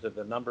in terms of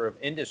the number of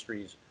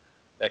industries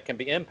that can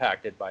be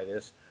impacted by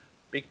this.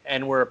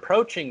 And we're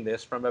approaching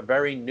this from a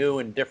very new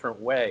and different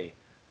way,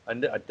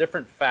 a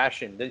different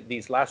fashion.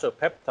 These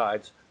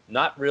lasopeptides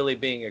not really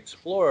being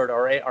explored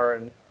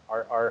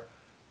are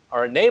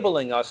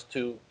enabling us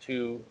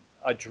to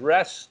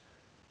address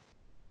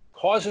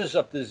causes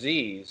of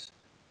disease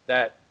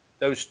that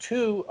those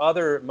two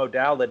other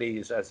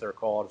modalities, as they're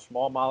called,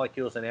 small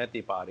molecules and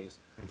antibodies,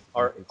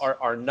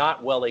 are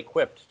not well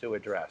equipped to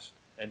address.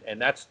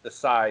 And that's the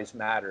size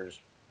matters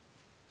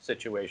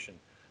situation.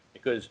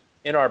 Because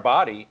in our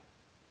body,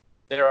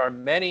 there are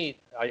many,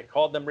 I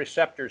called them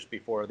receptors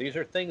before. These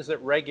are things that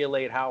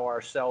regulate how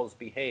our cells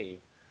behave.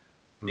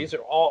 These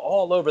are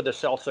all over the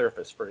cell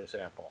surface, for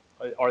example,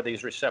 are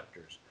these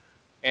receptors.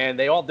 And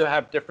they all do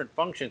have different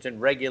functions in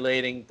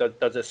regulating,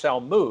 does a cell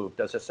move?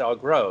 Does a cell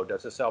grow?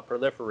 Does a cell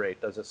proliferate?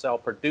 Does a cell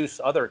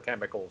produce other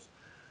chemicals?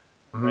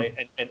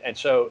 Right? And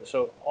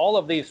so all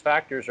of these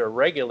factors are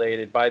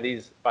regulated by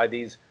these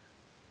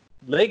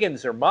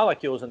ligands or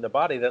molecules in the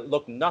body that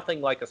look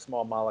nothing like a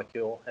small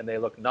molecule, and they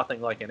look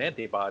nothing like an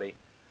antibody.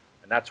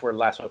 And that's where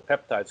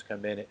lasopeptides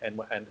come in.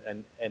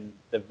 And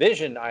the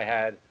vision I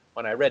had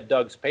when I read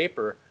Doug's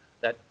paper,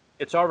 that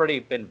it's already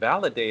been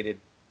validated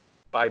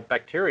by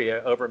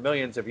bacteria over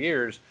millions of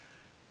years.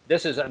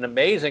 This is an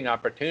amazing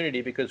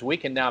opportunity because we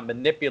can now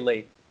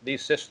manipulate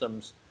these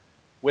systems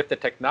with the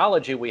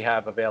technology we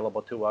have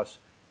available to us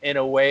in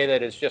a way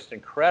that is just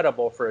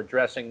incredible for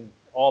addressing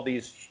all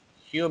these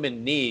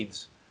human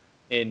needs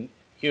in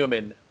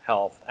human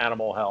health,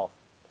 animal health,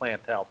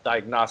 plant health,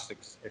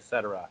 diagnostics,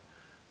 etc.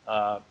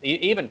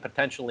 Even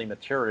potentially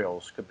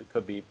materials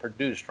could be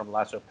produced from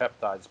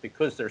lasopeptides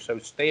because they're so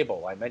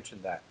stable. I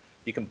mentioned that.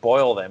 You can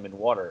boil them in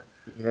water.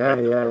 Yeah.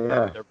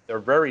 They're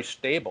very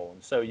stable,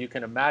 and so you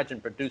can imagine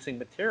producing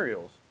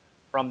materials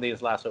from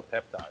these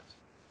lasopeptides.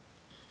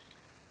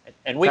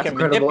 And we That's can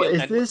incredible.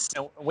 manipulate. Is this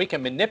And we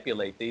can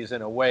manipulate these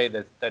in a way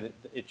that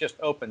it just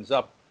opens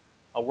up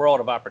a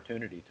world of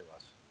opportunity to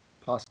us.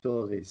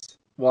 possibilities?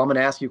 Well, I'm going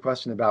to ask you a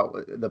question about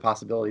the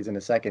possibilities in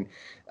a second.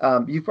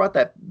 You've brought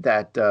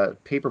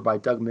that paper by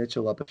Doug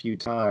Mitchell up a few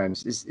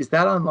times. Is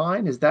that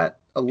online? Is that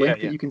a Yeah, link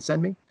that yeah, you can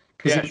send me?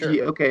 Because yeah,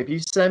 sure. if you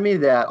send me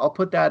that, I'll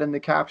put that in the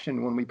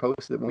caption when we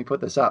post it, when we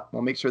put this up.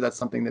 We'll make sure that's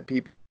something that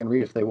people can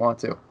read if they want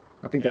to.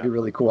 I think that'd Yeah, be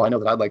really cool. I know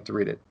that I'd like to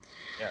read it.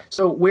 yeah.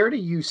 So, where do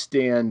you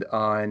stand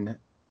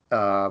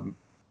um,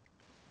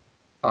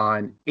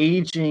 on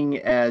aging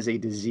as a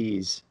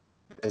disease,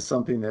 as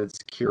something that's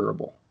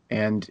curable?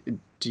 And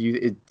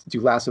do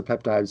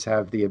lasopeptides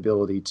have the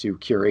ability to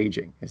cure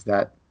aging? Is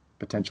that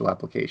potential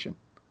application?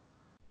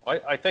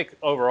 I think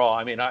overall,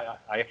 I mean, I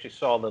actually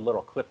saw the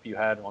little clip you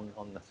had on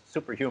the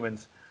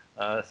Superhumans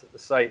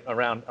site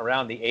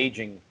around the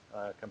aging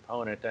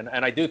component, and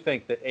I do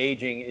think that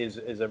aging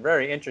is a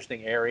very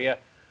interesting area.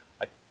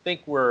 I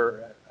think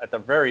we're at the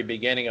very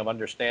beginning of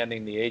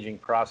understanding the aging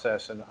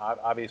process, and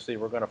obviously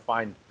we're going to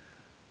find.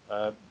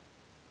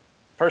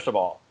 First of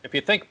all, if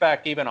you think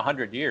back even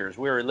 100 years,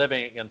 we were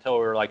living until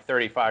we were like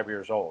 35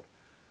 years old.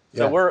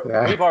 So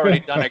we've already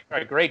done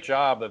a great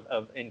job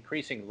of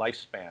increasing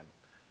lifespan.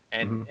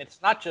 And it's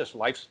not just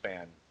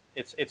lifespan,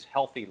 it's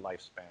healthy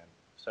lifespan.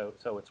 So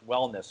it's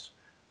wellness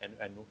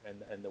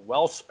and the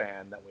well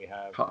span that we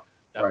have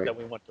that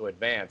we want to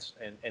advance.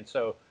 And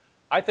so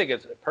I think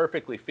it's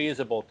perfectly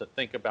feasible to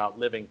think about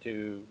living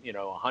to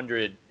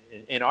 100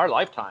 in our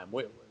lifetime.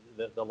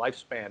 The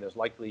lifespan is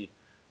likely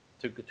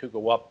to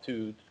go up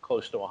to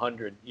close to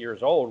 100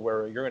 years old,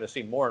 where you're going to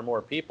see more and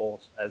more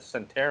people as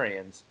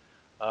centenarians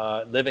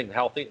living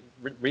healthy,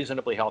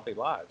 reasonably healthy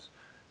lives.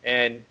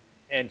 And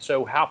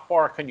so how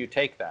far can you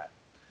take that?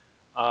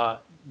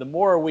 The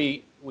more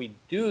we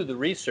do the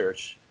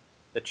research,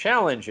 the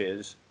challenge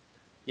is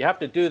you have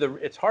to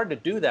it's hard to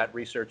do that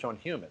research on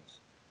humans,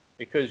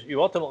 because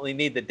you ultimately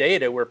need the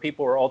data where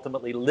people are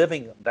ultimately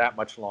living that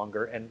much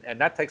longer, and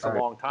that takes a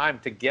long time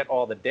to get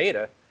all the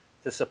data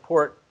to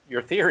support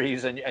your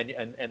theories and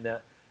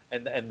the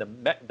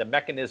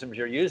mechanisms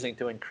you're using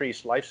to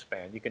increase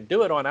lifespan. You can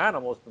do it on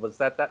animals,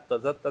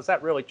 but does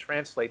that really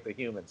translate to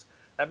humans?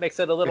 That makes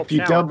it a little If you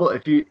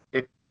challenging.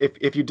 double,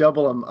 if you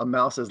double a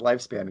mouse's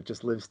lifespan, it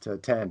just lives to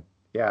 10.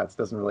 Yeah, it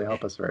doesn't really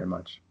help us very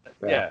much.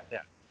 Yeah. Yeah, yeah,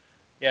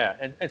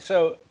 yeah. And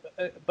so,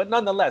 but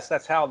nonetheless,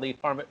 that's how the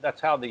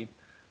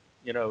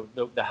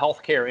the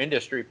healthcare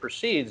industry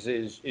proceeds.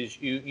 Is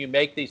you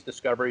make these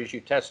discoveries,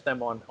 you test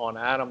them on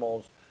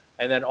animals,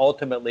 and then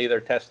ultimately they're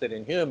tested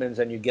in humans,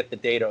 and you get the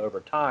data over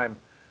time.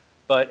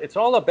 But it's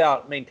all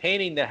about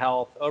maintaining the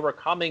health,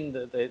 overcoming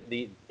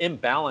the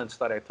imbalance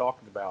that I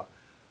talked about.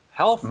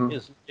 Health Hmm.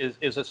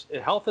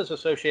 health is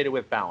associated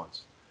with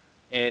balance,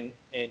 and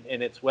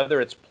it's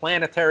whether it's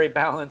planetary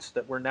balance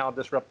that we're now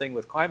disrupting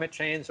with climate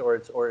change, or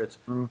it's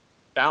Hmm.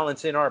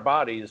 balance in our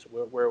bodies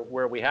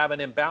where we have an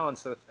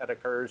imbalance that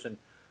occurs, and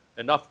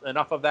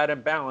enough of that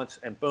imbalance,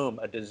 and boom,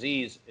 a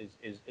disease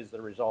is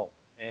the result.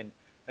 And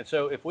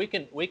so if we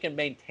can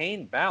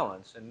maintain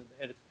balance, and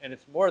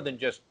it's more than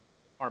just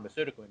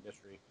pharmaceutical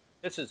industry.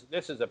 This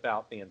is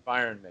about the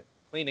environment,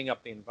 cleaning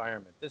up the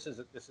environment. This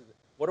is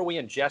what are we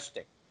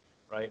ingesting,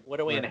 right? What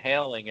are we Right.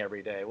 inhaling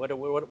every day? What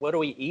are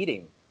we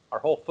eating? Our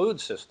whole food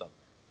system.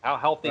 How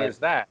healthy Right. is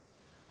that?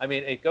 I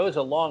mean, it goes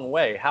a long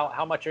way.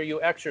 How much are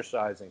you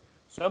exercising?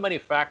 So many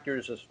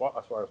factors as far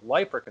as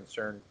life are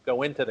concerned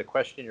go into the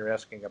question you're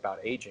asking about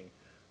aging.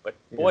 But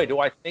Yeah. boy, do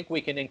I think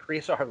we can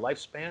increase our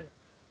lifespan?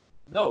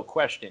 No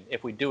question,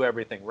 if we do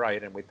everything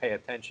right and we pay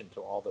attention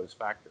to all those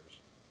factors.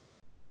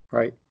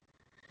 Right.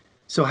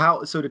 So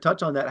to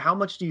touch on that, how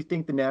much do you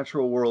think the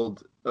natural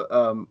world,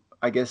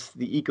 I guess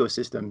the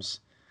ecosystems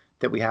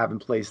that we have in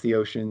place, the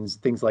oceans,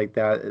 things like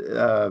that,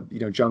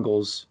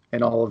 jungles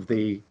and all of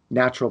the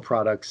natural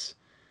products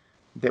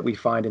that we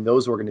find in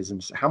those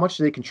organisms, how much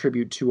do they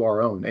contribute to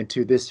our own and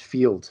to this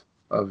field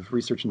of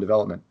research and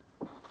development?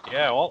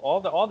 Yeah,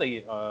 all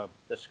the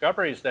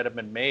discoveries that have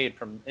been made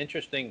from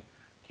interesting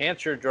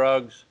cancer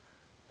drugs,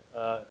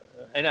 uh,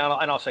 and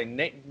I'll say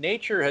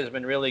nature has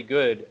been really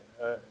good.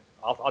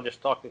 I'll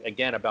just talk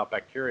again about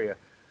bacteria.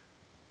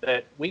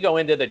 That we go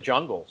into the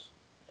jungles,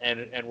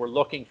 and we're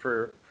looking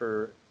for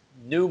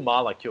new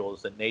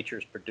molecules that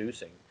nature's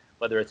producing,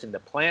 whether it's in the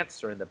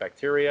plants or in the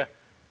bacteria.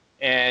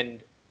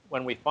 And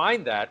when we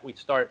find that, we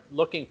start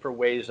looking for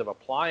ways of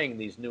applying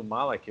these new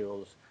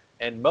molecules.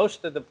 And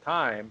most of the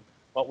time,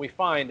 what we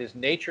find is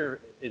nature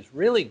is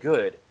really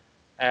good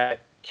at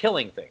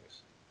killing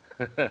things.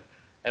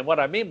 And what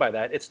I mean by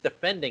that, it's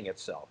defending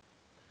itself.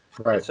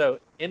 And Right. so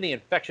in the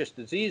infectious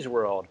disease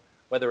world,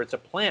 whether it's a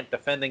plant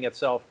defending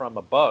itself from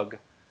a bug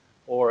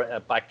or a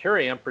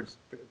bacterium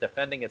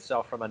defending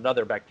itself from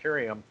another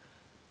bacterium,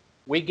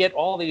 we get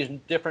all these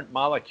different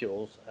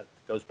molecules. It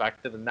goes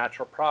back to the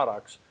natural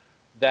products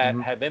that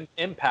Hmm. have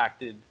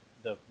impacted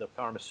the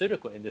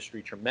pharmaceutical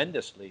industry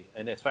tremendously.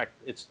 And in fact,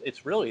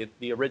 it's really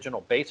the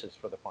original basis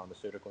for the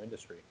pharmaceutical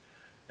industry.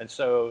 And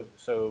so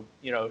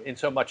in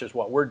so much as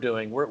what we're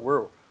doing,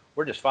 we're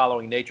just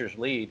following nature's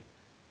lead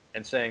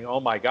and saying, oh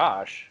my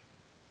gosh,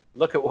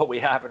 look at what we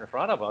have in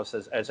front of us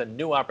as a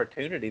new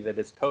opportunity that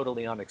is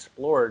totally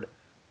unexplored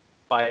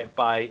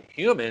by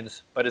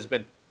humans, but has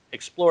been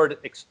explored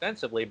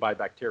extensively by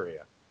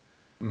bacteria.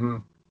 Hmm.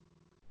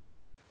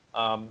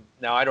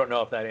 Now, I don't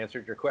know if that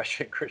answered your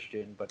question,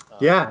 Christian, but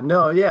Yeah,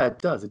 no, yeah, it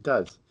does. It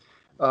does.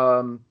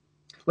 Um,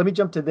 Let me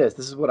jump to this.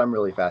 This is what I'm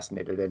really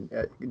fascinated in.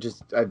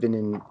 I've been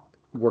in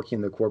working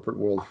in the corporate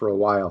world for a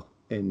while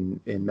in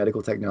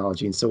medical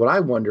technology, and so what I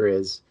wonder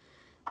is,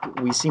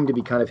 we seem to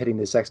be kind of hitting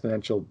this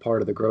exponential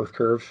part of the growth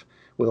curve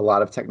with a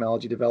lot of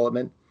technology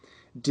development.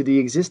 Do the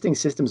existing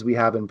systems we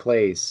have in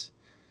place,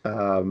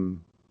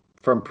 um,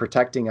 from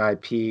protecting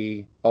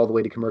IP all the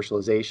way to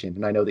commercialization,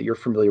 and I know that you're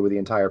familiar with the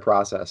entire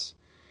process,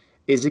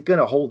 is it going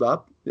to hold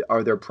up?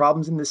 Are there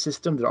problems in the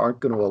system that aren't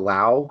going to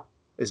allow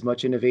as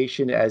much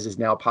innovation as is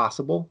now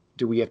possible?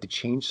 Do we have to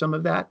change some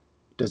of that?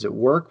 Does it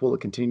work? Will it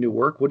continue to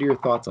work? What are your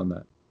thoughts on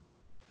that?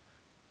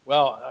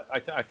 well,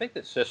 I think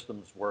the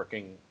system's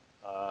working.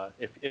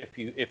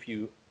 If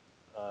you,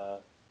 uh,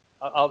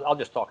 I'll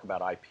just talk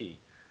about IP.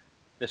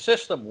 The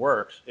system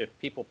works if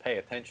people pay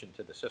attention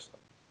to the system,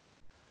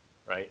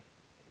 right?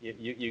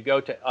 You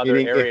go to other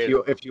Meaning,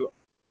 areas. if you,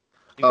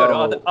 You go to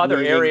oh, other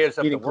meaning, areas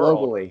of the meaning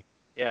world. globally.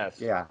 Yes,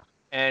 Yeah.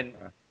 and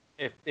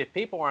Yeah. if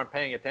people aren't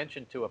paying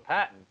attention to a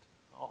patent,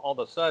 all of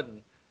a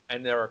sudden,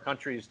 and there are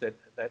countries that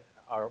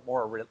are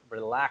more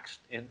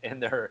relaxed in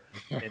their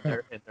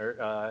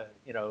uh,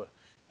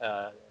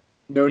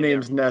 No in their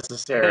names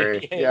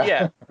necessary. Yeah.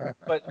 yeah,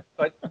 but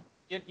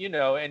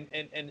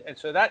and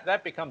so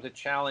that becomes a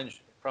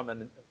challenge from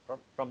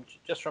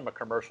a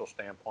commercial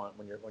standpoint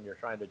when you're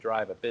trying to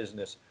drive a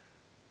business.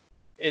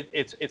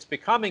 It's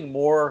becoming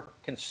more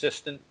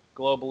consistent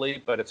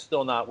globally, but it's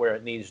still not where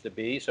it needs to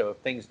be. So if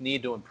things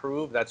need to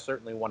improve, that's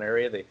certainly one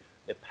area.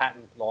 The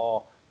patent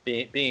law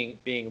being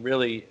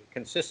really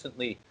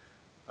consistently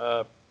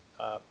uh,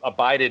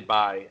 abided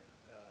by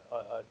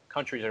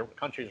countries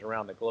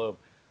around the globe.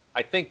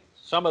 I think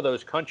some of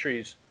those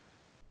countries,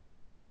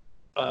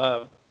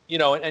 uh,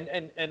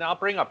 and I'll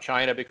bring up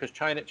China because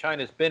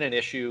China's been an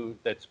issue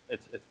it's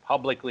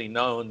publicly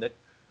known that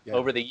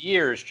over the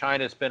years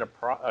China's been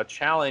a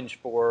challenge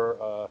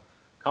for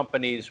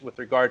companies with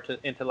regard to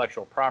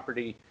intellectual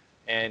property,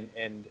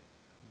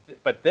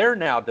 but they're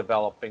now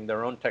developing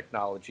their own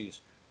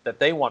technologies that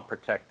they want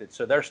protected.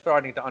 So they're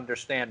starting to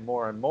understand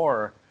more and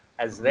more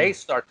as they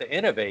start to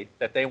innovate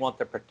that they want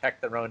to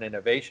protect their own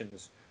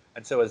innovations.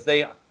 And so as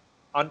they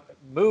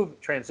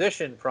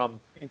transition from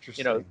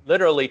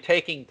literally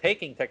taking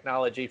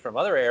technology from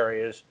other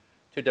areas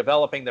to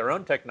developing their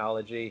own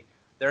technology,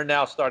 they're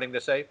now starting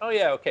to say, oh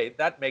yeah, okay,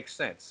 that makes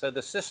sense. So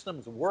the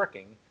system's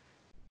working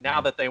now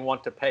that they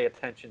want to pay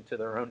attention to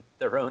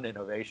their own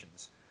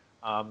innovations.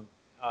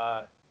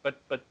 But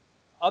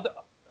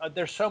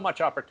there's so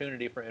much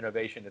opportunity for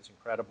innovation. It's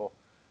incredible.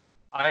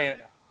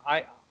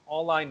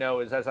 All I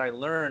know is as I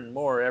learn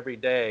more every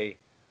day,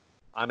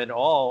 I'm in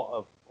awe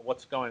of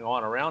what's going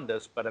on around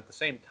us. But at the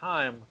same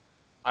time,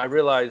 I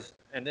realize,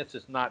 and this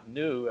is not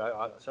new,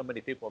 so many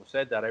people have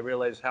said that, I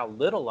realize how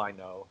little I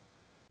know,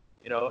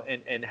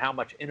 and how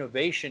much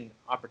innovation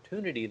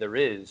opportunity there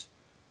is,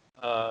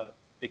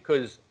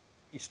 because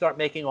you start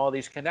making all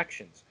these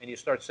connections and you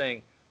start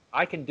saying,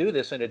 I can do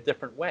this in a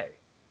different way.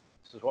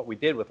 This is what we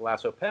did with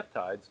Lasso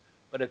Peptides,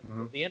 but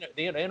the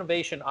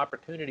innovation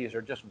opportunities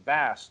are just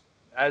vast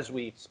as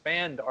we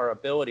expand our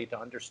ability to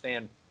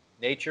understand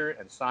nature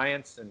and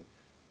science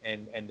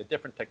and the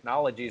different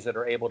technologies that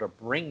are able to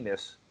bring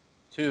this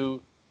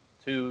to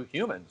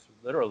humans.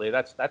 Literally,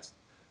 that's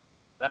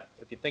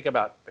if you think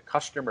about the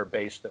customer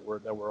base that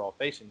we're all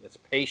facing, it's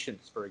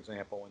patients, for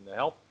example, in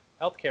the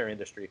healthcare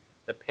industry,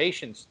 the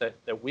patients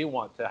that we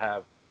want to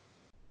have,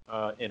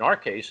 in our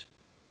case,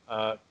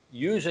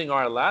 using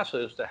our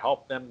lassos to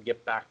help them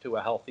get back to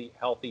a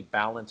healthy,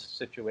 balanced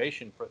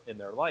situation in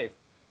their life,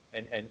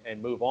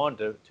 and move on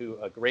to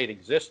a great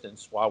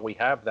existence while we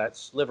have that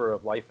sliver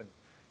of life and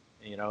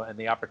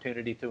the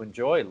opportunity to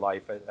enjoy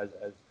life as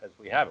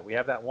we have it. We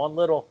have that one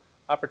little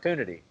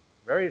opportunity,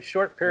 very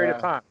short period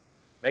of time.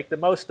 Make the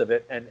most of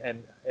it,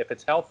 and if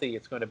it's healthy,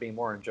 it's going to be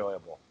more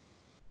enjoyable.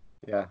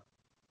 Yeah,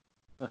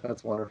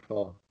 that's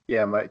wonderful.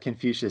 Yeah,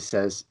 Confucius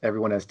says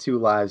everyone has two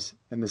lives,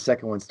 and the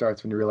second one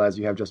starts when you realize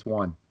you have just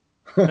one.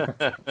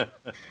 It's one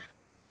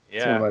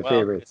of my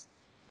favorites.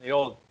 The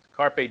old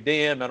carpe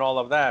diem and all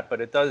of that, but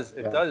it does.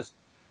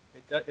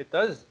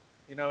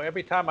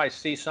 Every time I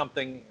see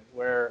something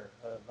where,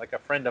 like a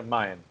friend of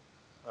mine,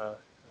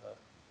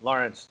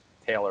 Lawrence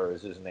Taylor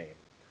is his name.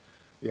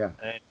 Yeah.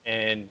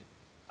 And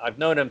I've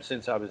known him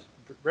since I was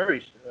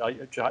very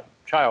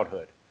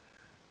childhood.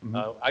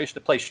 I used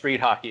to play street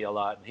hockey a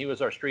lot, and he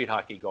was our street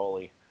hockey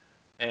goalie,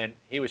 and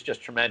he was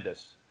just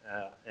tremendous.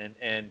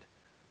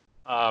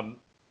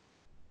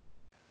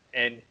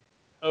 And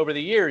over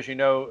the years,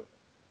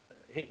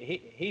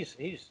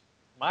 he's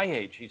my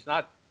age. He's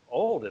not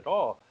old at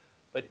all.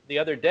 But the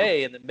other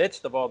day, in the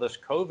midst of all this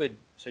COVID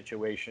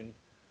situation,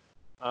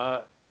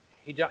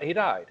 he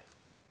died.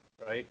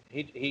 Right?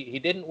 He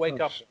didn't wake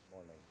up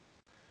one morning,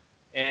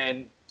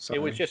 and it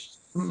was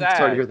just sad.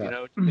 Sorry to hear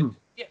that.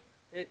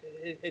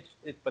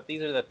 But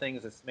these are the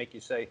things that make you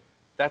say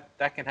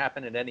that can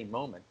happen at any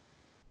moment.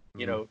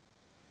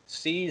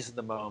 Seize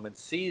the moment,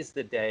 seize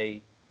the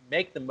day,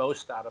 make the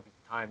most out of the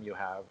time you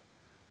have.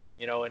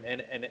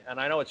 And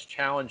I know it's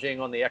challenging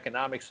on the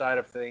economic side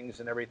of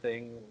things and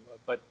everything,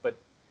 but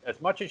as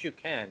much as you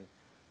can,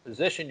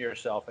 position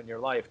yourself in your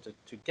life to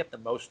get the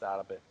most out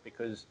of it,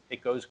 because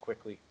it goes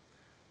quickly,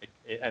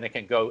 and it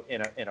can go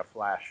in a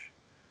flash.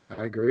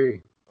 I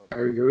agree. I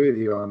agree with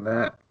you on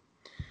that.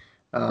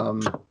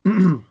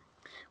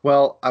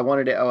 Well, I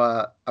wanted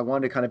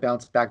to kind of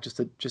bounce back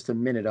just a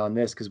minute on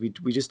this, because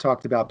we just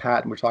talked about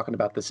Pat, and we're talking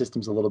about the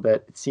systems a little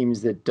bit. It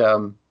seems that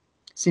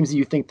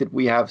you think that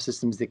we have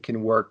systems that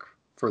can work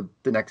for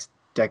the next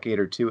decade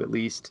or two at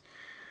least.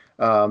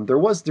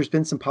 There's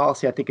been some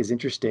policy I think is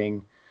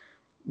interesting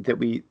that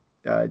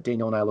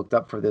Daniel and I looked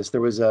up for this.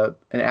 There was an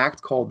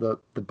act called the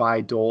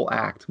Bayh-Dole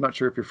Act. I'm not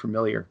sure if you're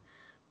familiar,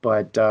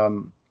 but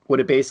what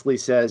it basically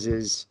says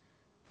is,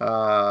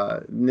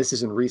 and this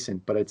isn't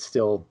recent, but it's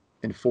still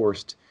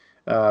enforced.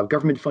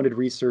 Government-funded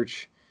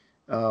research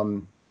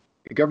has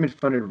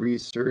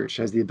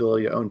the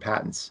ability to own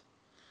patents,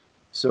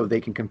 so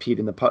they can compete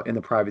in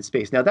the private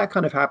space. Now that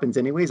kind of happens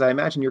anyways. I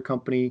imagine your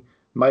company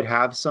might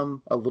have a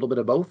little bit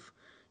of both.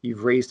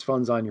 You've raised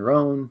funds on your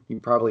own. You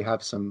probably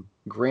have some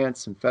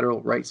grants, some federal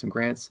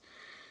grants.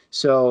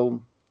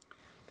 So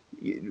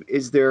do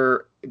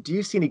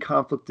you see any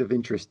conflict of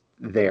interest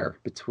there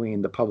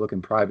between the public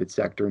and private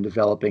sector in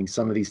developing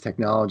some of these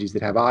technologies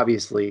that have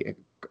obviously a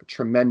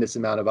tremendous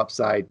amount of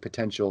upside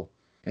potential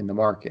in the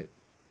market?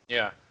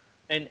 Yeah,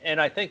 and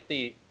I think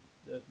the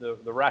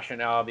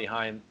rationale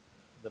behind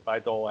the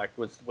Bayh-Dole Act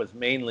was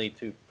mainly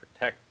to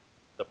protect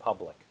the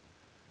public.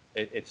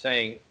 It's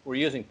saying we're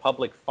using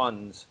public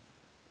funds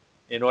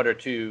in order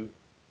to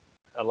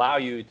allow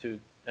you to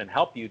and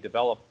help you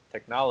develop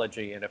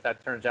technology, and if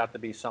that turns out to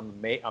be some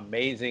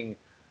amazing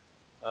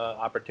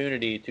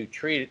opportunity to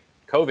treat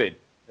COVID,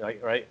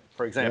 right?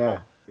 For example,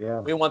 Yeah.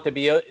 We want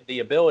the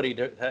ability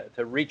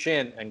to reach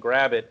in and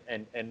grab it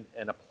and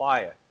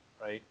apply it,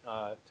 right?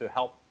 To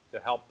help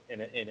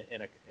in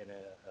a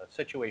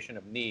situation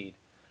of need,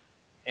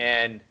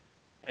 and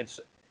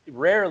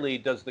rarely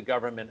does the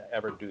government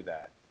ever do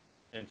that.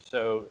 And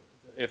so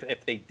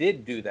if they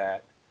did do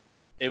that,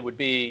 it would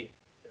be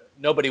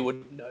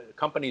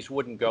companies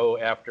wouldn't go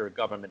after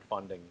government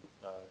funding,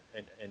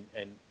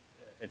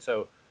 and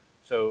so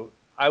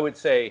I would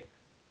say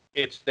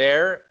it's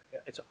there.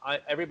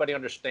 Everybody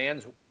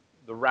understands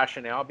the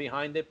rationale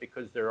behind it,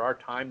 because there are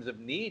times of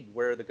need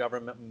where the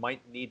government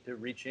might need to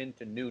reach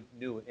into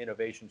new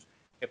innovations.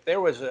 If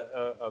there was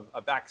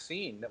a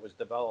vaccine that was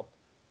developed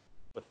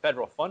with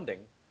federal funding,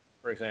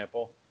 for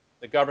example,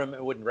 the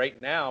government wouldn't right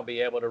now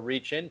be able to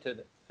reach into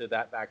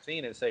that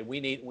vaccine and say we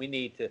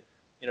need to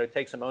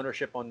take some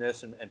ownership on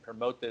this and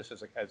promote this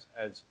as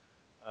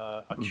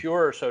a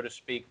cure, so to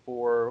speak,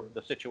 for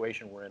the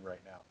situation we're in right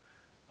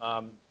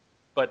now.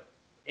 But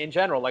in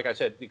general, like I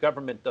said, the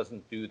government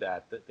doesn't do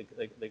that.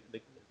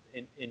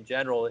 In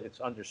general,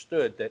 it's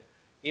understood that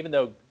even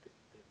though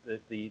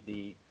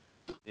the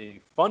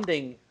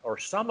funding, or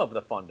some of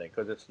the funding,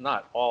 because it's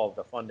not all of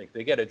the funding,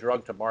 to get a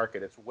drug to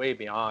market, it's way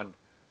beyond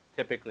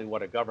typically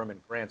what a government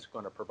grant's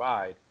going to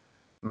provide.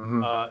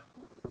 Mm-hmm.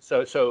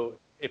 So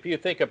if you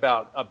think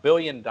about $1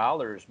 billion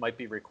might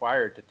be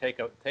required to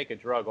take a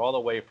drug all the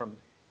way from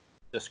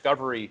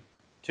discovery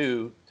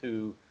to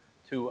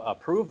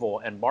approval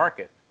and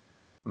market,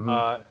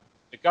 Mm-hmm.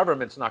 the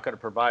government's not going to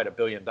provide $1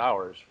 billion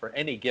for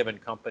any given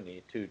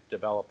company to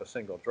develop a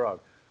single drug.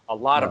 A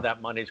lot of No.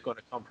 that money is going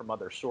to come from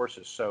other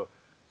sources. So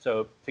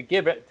to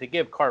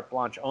give carte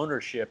blanche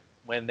ownership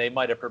when they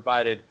might have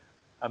provided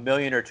 $1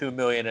 million or $2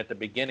 million at the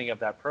beginning of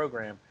that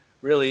program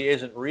really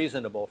isn't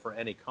reasonable for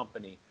any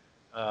company.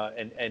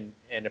 And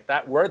if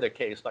that were the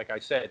case, like I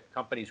said,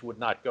 companies would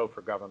not go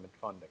for government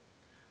funding.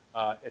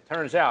 It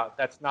turns out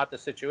that's not the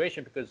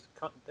situation, because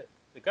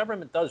the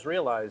government does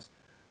realize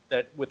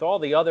that with all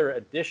the other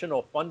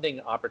additional funding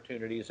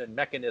opportunities and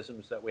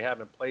mechanisms that we have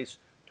in place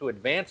to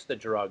advance the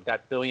drug,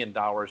 that $1 billion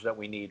that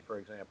we need, for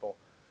example,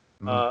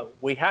 Mm-hmm.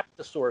 we have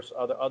to source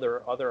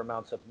other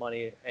amounts of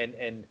money,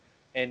 and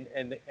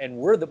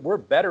we're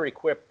better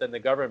equipped than the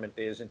government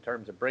is in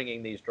terms of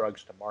bringing these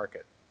drugs to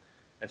market.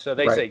 And so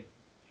they Right. say,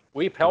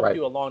 we've helped Right.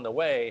 you along the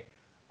way.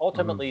 Mm-hmm.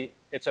 Ultimately,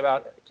 it's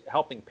about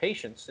helping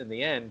patients in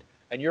the end,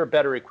 and you're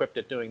better equipped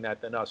at doing that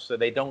than us. So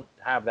they don't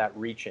have that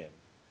reach in.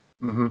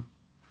 Mm-hmm.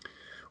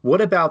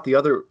 What about the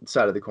other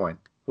side of the coin?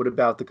 What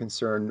about the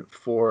concern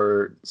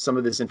for some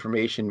of this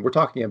information? We're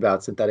talking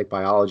about synthetic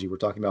biology, we're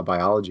talking about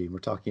biology, and we're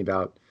talking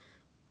about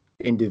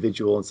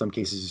individual, in some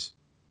cases,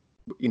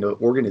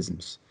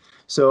 organisms.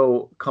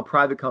 So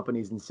private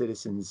companies and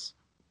citizens,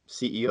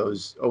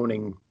 CEOs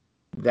owning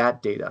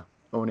that data,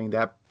 owning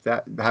that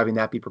having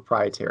that be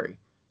proprietary.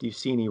 Do you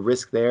see any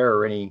risk there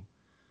or any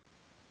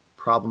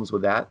problems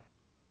with that?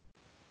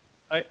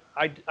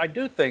 I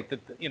do think that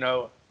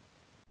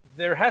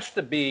there has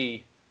to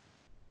be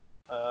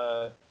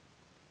uh,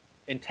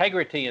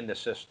 integrity in the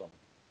system,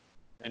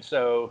 and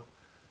so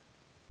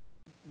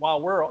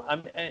while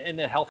I'm in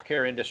the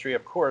healthcare industry,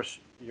 of course,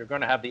 you're going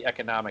to have the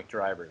economic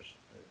drivers.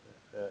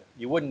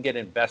 You wouldn't get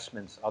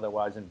investments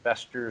otherwise.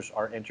 Investors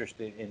are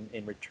interested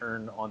in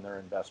return on their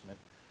investment,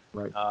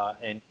 Right.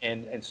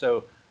 and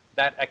so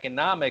that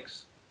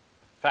economics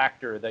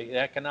factor, the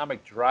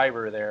economic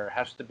driver there,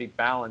 has to be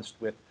balanced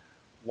with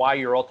why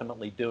you're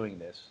ultimately doing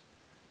this.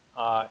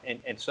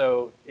 And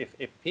so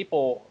if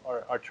people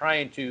are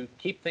trying to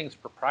keep things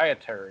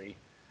proprietary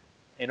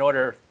in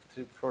order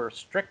for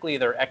strictly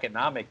their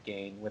economic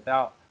gain,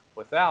 without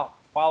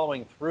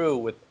following through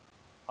with,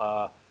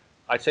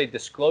 I'd say,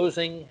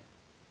 disclosing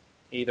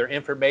either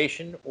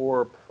information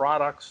or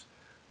products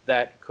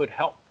that could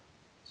help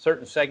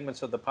certain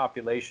segments of the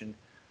population,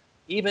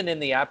 even in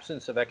the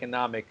absence of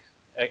economic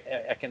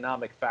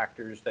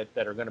factors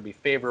that are going to be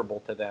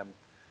favorable to them,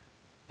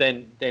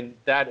 then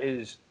that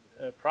is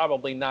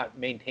probably not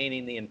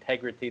maintaining the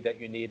integrity that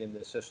you need in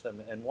the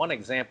system. And one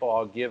example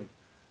I'll give,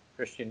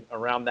 Christian,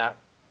 around that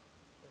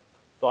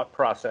thought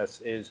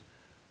process is,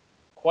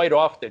 quite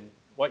often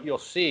what you'll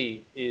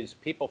see is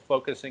people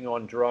focusing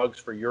on drugs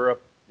for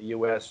Europe, the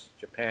US,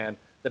 Japan,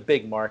 the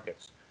big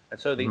markets. And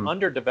so the Mm-hmm.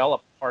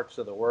 underdeveloped parts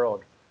of the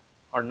world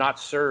are not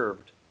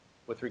served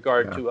with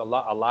regard Yeah. to a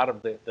lot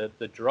of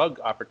the drug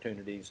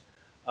opportunities,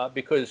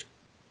 because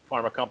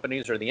pharma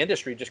companies or the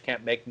industry just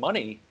can't make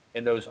money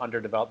in those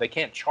underdeveloped. They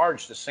can't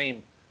charge the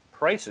same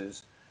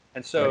prices.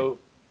 And Right. so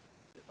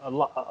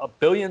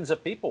billions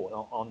of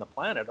people on the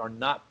planet are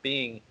not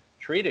being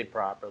treated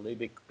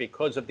properly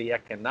because of the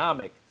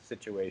economic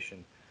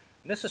situation.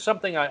 And this is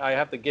something I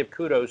have to give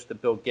kudos to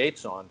Bill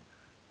Gates on.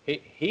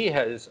 He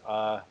has,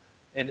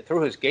 and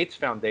through his Gates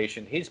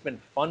Foundation, he's been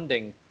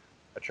funding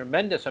a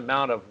tremendous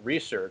amount of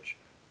research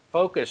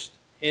focused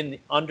in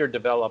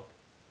underdeveloped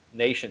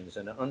nations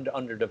and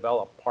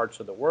underdeveloped parts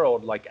of the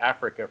world, like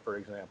Africa, for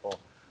example,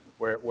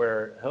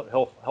 where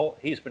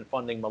he's been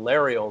funding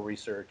malarial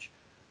research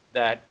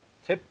that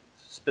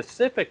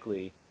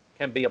specifically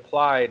can be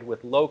applied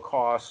with low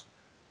cost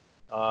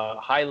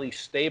highly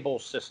stable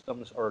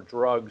systems or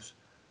drugs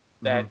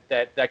Hmm.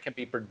 that can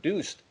be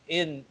produced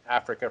in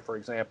Africa, for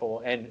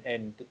example,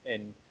 and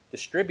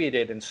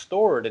distributed and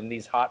stored in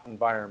these hot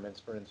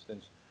environments, for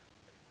instance,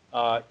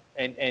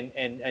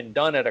 and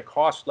done at a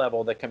cost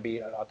level that can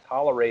be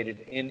tolerated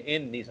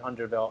in these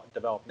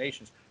developed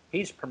nations.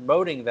 He's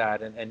promoting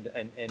that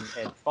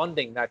and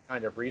funding that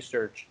kind of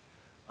research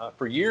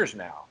for years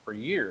now. For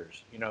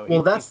years, you know,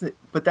 Well, that's a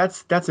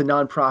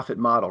nonprofit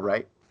model,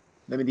 right?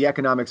 I mean, the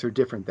economics are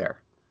different there.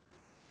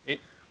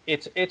 it,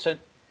 it's a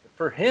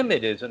for him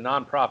it is a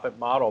nonprofit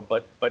model,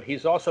 but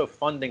he's also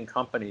funding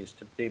companies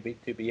to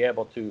be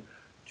able to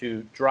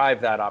drive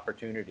that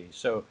opportunity.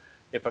 So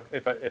if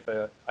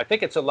I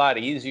think it's a lot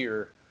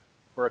easier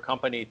for a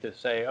company to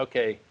say,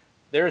 okay,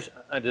 there's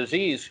a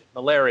disease,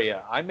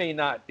 malaria. I may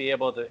not be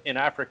able to in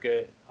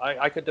Africa.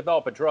 I could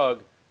develop a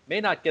drug,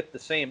 may not get the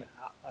same,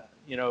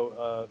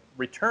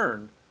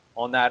 return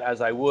on that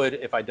as I would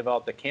if I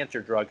developed a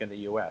cancer drug in the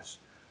U.S.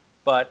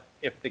 But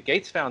if the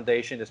Gates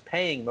Foundation is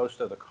paying most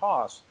of the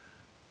costs,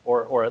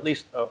 or at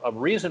least a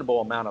reasonable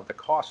amount of the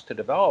cost to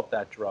develop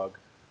that drug,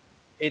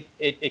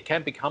 it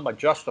can become a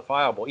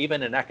justifiable,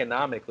 even an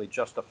economically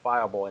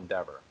justifiable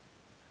endeavor.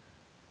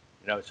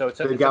 You know, so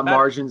it's a matter. They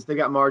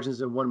got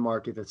margins in one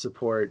market that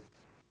support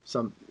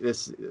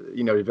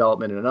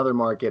development in another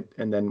market,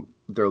 and then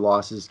their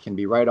losses can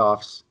be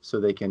write-offs, so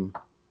they can.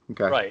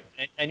 Okay. Right,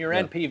 and your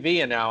Yeah.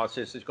 NPV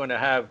analysis is going to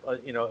have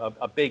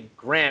a big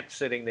grant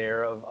sitting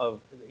there of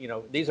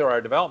these are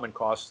our development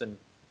costs, and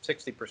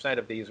 60%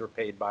 of these are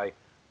paid by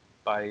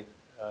the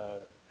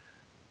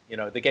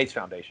Gates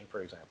Foundation,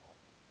 for example.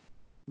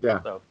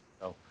 Yeah. So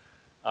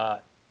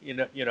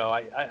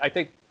I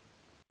think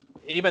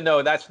even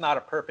though that's not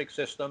a perfect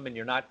system, and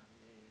you're not,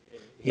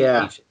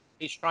 Yeah.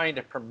 he's trying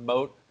to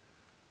promote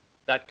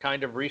that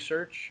kind of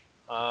research.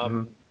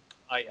 Hmm.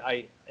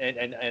 I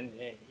and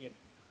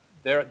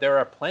there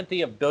are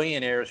plenty of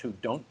billionaires who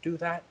don't do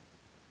that.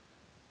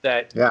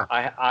 That Yeah.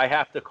 I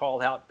have to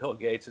call out Bill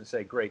Gates and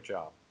say, great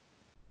job.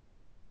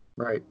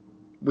 Right.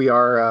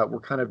 We're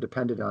kind of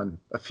dependent on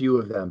a few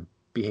of them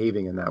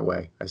behaving in that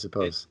way, I It,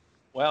 suppose.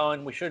 well,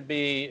 and we should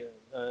be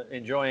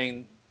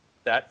enjoying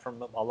that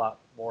from a lot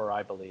more,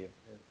 I believe.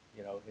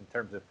 In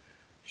terms of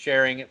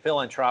sharing it,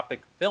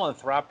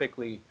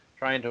 philanthropically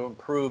trying to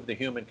improve the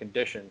human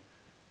condition.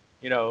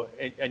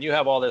 And you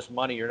have all this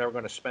money, you're never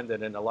going to spend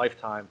it in a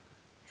lifetime.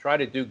 Try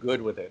to do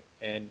good with it.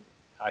 And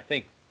I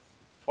think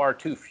far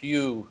too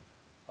few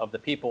of the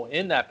people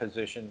in that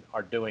position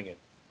are doing it,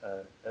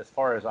 as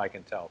far as I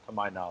can tell, to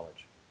my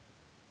knowledge.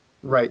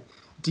 Right.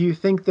 Do you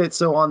think that,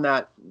 so on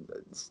that,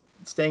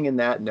 staying in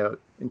that note,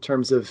 in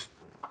terms of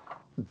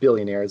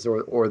billionaires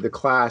or the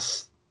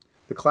class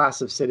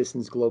of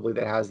citizens globally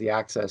that has the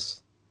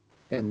access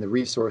and the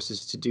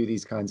resources to do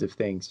these kinds of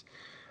things,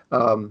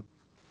 um,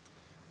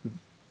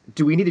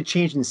 do we need to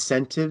change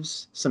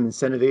incentives, some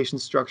incentivization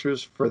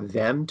structures for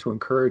them to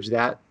encourage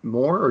that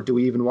more, or do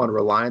we even want to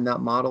rely on that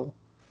model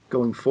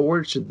going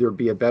forward? Should there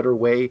be a better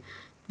way?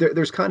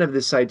 There's kind of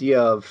this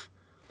idea of,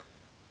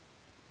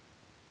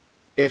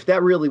 if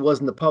that really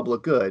wasn't the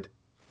public good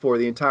for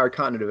the entire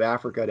continent of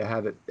Africa to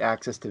have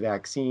access to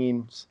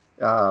vaccines,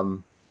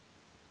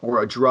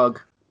 or a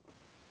drug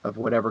of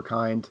whatever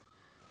kind,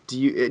 do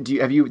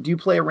you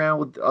play around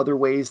with other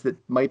ways that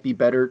might be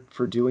better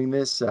for doing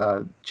this,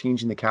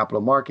 changing the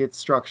capital market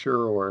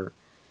structure, or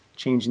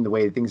changing the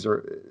way things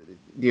are,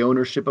 the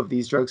ownership of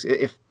these drugs?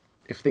 If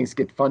things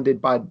get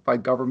funded by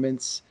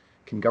governments,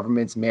 can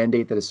governments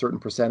mandate that a certain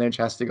percentage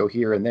has to go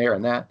here and there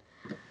and that?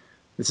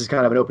 This is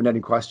kind of an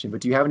open-ended question,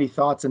 but do you have any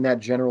thoughts in that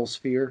general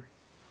sphere?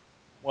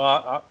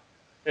 Well,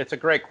 it's a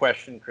great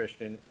question,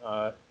 Christian.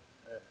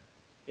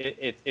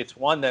 It's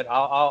one that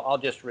I'll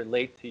just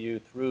relate to you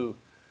through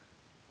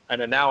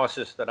an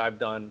analysis that I've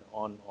done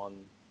on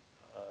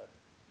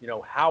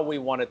how we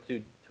wanted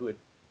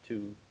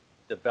to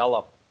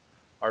develop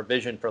our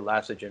vision for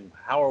Lasogen.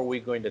 How are we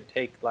going to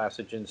take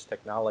Lasogen's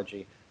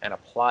technology and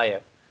apply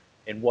it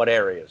in what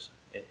areas?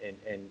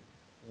 And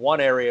one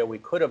area we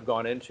could have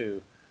gone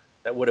into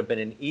that would have been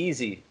an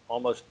easy,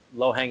 almost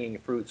low-hanging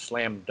fruit,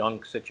 slam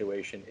dunk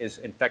situation is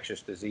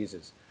infectious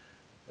diseases.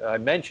 I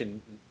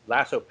mentioned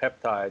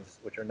lasopeptides,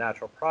 which are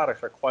natural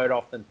products, are quite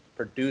often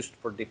produced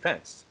for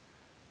defense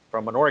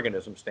from an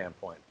organism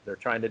standpoint. They're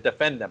trying to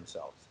defend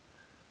themselves,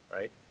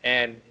 right?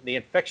 And the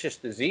infectious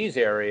disease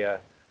area,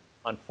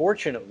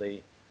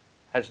 unfortunately,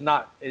 has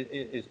not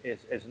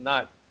is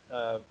not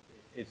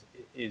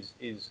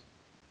is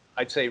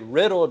I'd say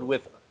riddled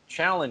with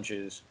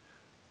challenges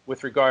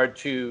with regard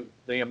to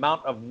the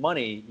amount of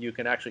money you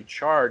can actually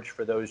charge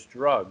for those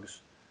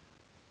drugs.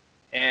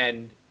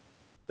 And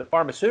the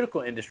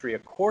pharmaceutical industry,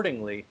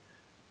 accordingly,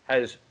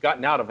 has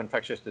gotten out of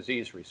infectious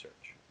disease research.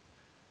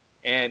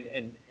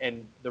 And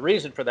the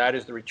reason for that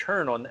is the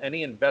return on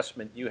any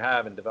investment you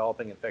have in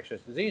developing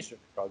infectious disease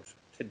drugs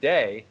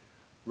today,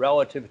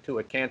 relative to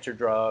a cancer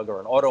drug or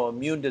an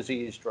autoimmune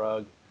disease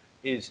drug,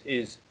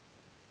 is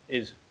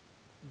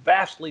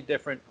vastly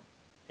different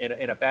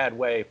in a bad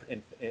way,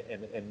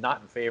 and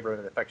not in favor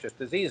of infectious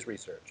disease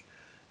research.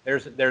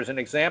 There's an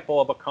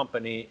example of a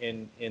company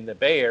in the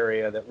Bay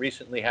Area that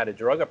recently had a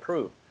drug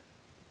approved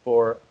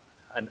for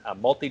a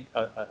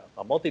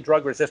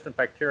multi-drug resistant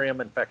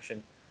bacterium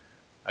infection,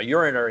 a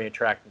urinary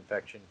tract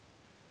infection,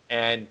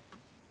 and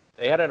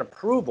they had an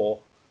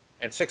approval,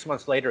 and 6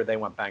 months later they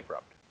went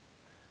bankrupt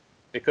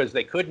because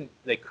they couldn't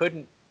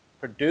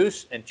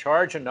produce and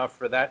charge enough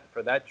for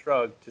that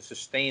drug to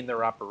sustain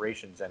their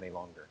operations any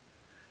longer.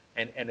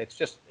 And it's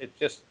just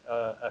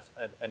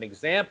an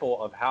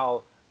example of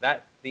how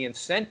that the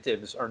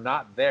incentives are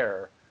not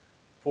there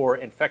for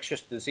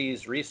infectious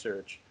disease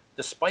research,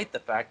 despite the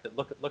fact that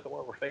look at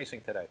what we're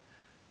facing today.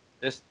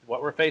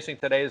 What we're facing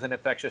today is an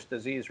infectious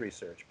disease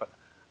research, but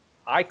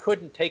I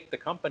couldn't take the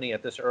company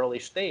at this early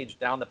stage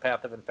down the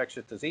path of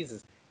infectious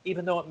diseases,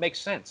 even though it makes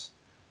sense.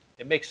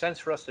 It makes sense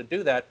for us to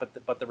do that,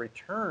 but the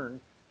return,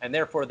 and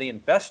therefore the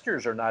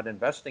investors are not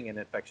investing in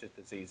infectious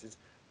diseases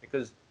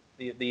because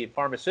the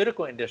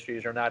pharmaceutical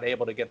industries are not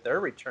able to get their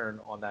return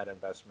on that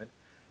investment.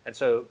 And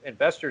so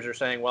investors are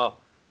saying, well,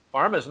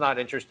 pharma's not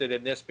interested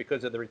in this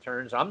because of the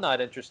returns. I'm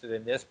not interested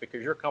in this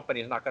because your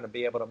company is not going to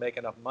be able to make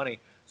enough money.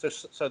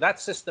 So that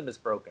system is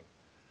broken.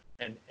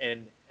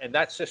 And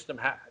that system,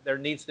 there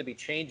needs to be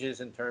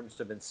changes in terms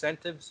of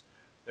incentives.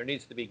 There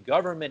needs to be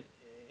government,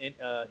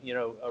 a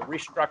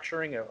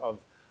restructuring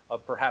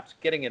of perhaps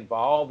getting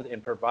involved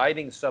in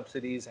providing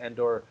subsidies and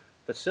or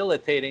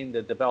facilitating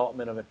the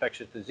development of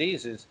infectious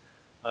diseases,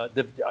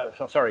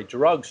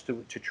 drugs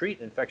to treat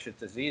infectious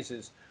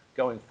diseases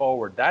going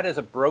forward. That is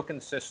a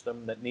broken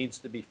system that needs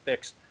to be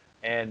fixed,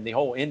 and the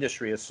whole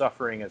industry is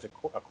suffering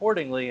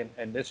accordingly.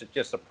 And this is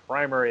just a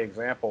primary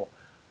example.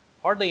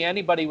 Hardly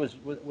anybody was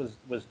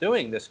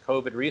doing this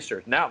COVID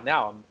research. Now,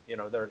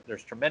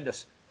 there's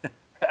tremendous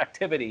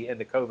activity in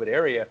the COVID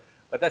area,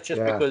 but that's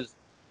just because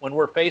when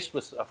we're faced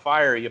with a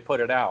fire, you put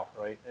it out,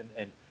 right?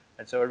 And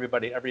so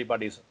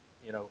everybody's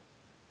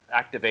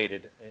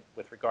activated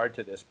with regard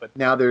to this. But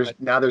now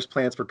there's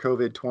plans for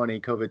COVID 20,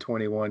 COVID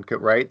 21,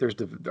 right?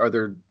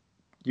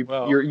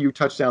 You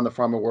touched down the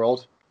pharma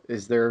world.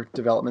 Is there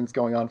developments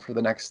going on for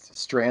the next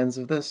strands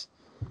of this?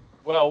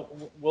 Well,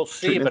 we'll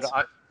see. Treatments?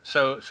 But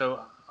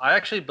I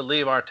actually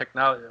believe our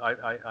technology.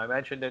 I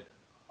mentioned it.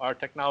 Our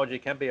technology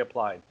can be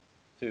applied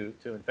to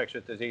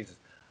infectious diseases.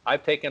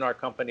 I've taken our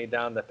company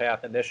down the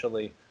path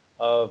initially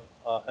of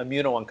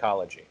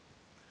immuno-oncology.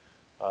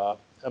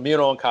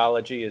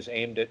 Immuno-oncology is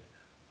aimed at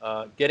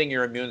getting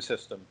your immune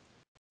system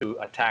to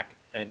attack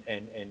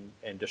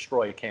and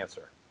destroy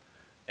cancer.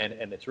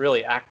 And it's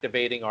really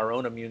activating our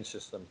own immune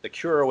system. The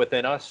cure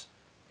within us,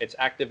 it's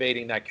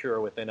activating that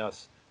cure within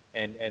us.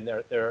 And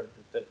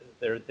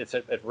it's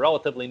a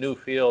relatively new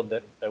field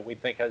that we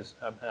think has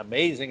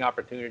amazing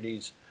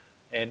opportunities,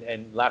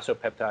 and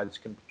lasopeptides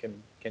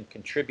can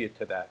contribute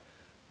to that.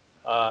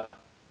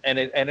 And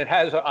it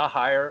has a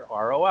higher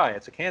ROI.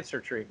 It's a cancer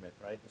treatment,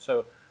 right?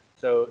 So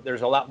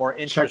there's a lot more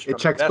interest from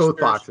checks investors. both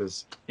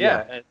boxes.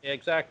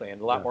 Exactly,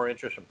 and a lot more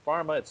interest from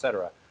pharma, et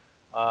cetera.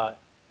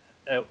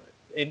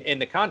 In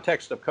the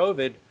context of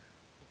COVID,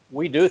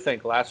 we do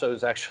think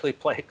lassos actually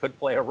could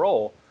play a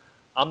role.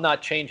 I'm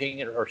not changing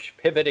it or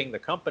pivoting the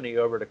company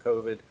over to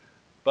COVID,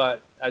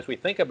 but as we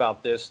think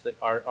about this, that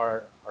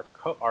our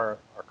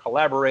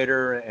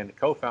collaborator and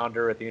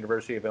co-founder at the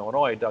University of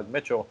Illinois, Doug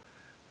Mitchell,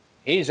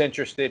 he's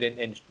interested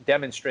in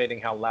demonstrating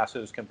how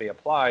lassos can be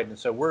applied, and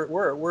so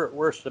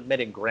we're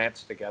submitting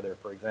grants together,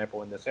 for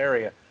example, in this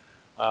area,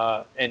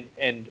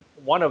 and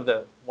one of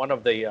the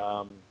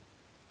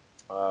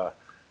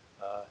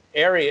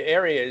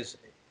areas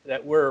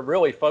that we're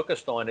really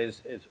focused on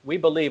is we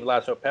believe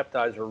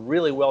lasopeptides are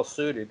really well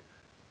suited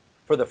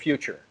for the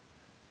future.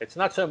 It's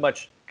not so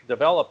much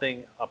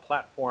developing a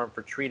platform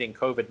for treating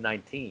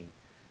COVID-19.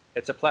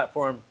 It's a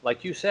platform,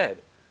 like you said,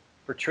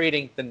 for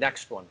treating the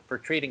next one, for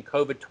treating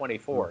COVID-24,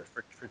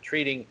 for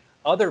treating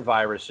other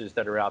viruses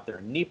that are out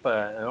there,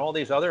 Nipah and all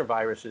these other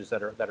viruses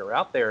that are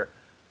out there.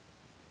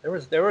 There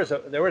was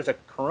a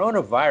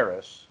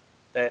coronavirus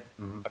that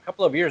a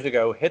couple of years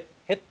ago hit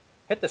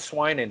the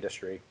swine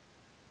industry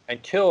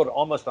and killed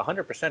almost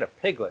 100%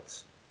 of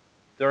piglets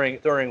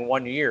during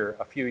 1 year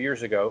a few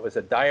years ago. It was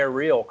a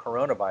diarrheal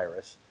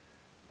coronavirus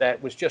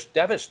that was just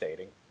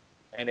devastating,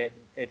 and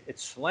it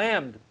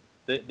slammed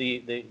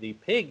the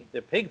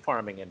pig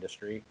farming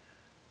industry.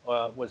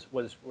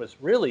 Was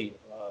really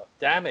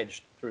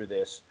damaged through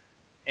this,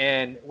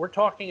 and we're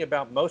talking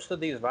about most of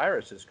these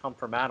viruses come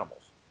from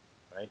animals,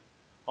 right?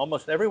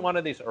 Almost every one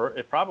of these, or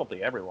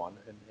probably everyone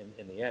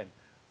in the end,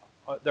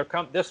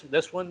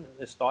 this one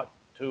is thought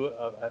to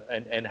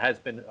and has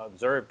been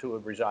observed to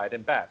reside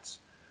in bats,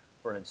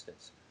 for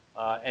instance,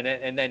 and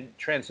then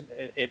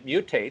it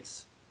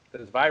mutates,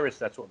 because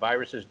that's what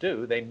viruses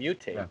do. They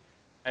mutate,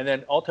 and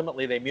then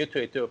ultimately they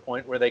mutate to a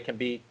point where they can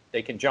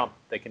jump,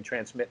 they can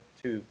transmit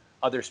to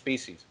other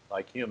species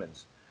like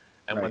humans,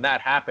 and when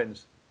that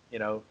happens,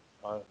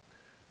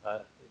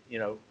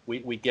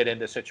 we get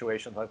into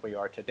situations like we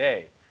are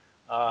today.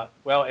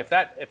 Well, if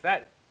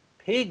that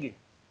pig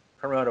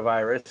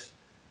coronavirus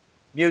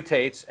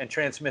mutates and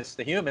transmits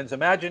to humans,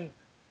 imagine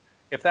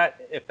if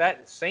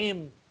that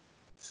same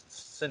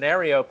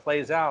scenario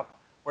plays out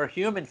where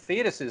human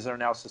fetuses are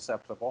now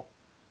susceptible,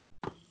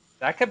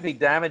 that could be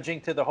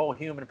damaging to the whole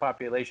human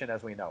population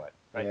as we know it,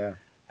 right? Yeah.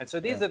 And so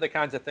these are the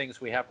kinds of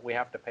things we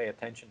have to pay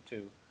attention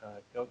to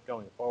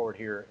going forward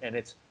here. And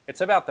it's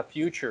about the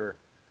future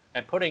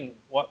and putting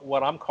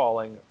what I'm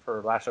calling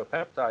for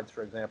lasopeptides,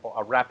 for example,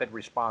 a rapid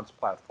response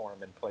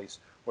platform in place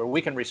where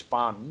we can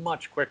respond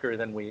much quicker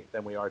than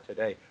we are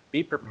today.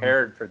 Be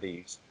prepared for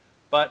these,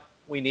 but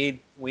we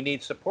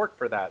need support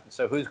for that. And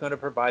so who's going to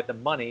provide the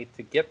money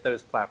to get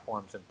those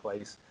platforms in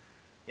place?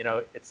 You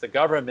know, it's the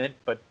government,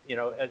 but you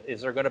know,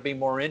 is there going to be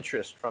more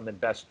interest from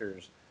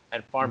investors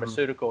and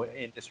pharmaceutical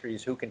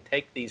industries who can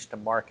take these to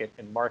market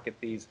and market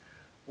these,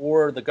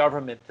 or the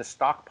government to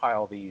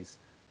stockpile these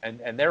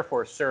and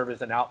therefore serve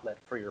as an outlet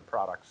for your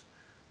products?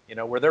 You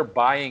know, where they're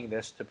buying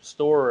this to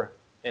store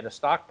in a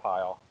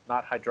stockpile,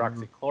 not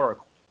hydroxychloroquine,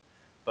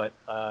 but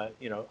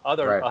you know,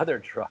 other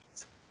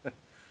drugs.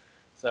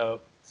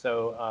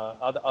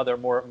 Other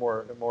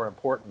more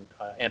important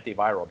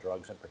antiviral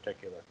drugs in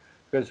particular.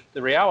 Because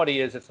the reality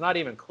is, it's not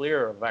even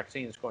clear a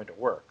vaccine is going to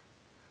work.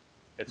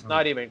 It's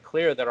not even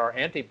clear that our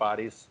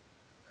antibodies,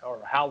 or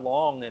how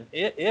long and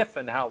if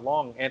and how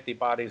long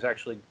antibodies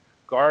actually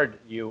guard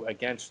you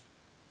against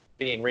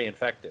being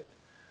reinfected.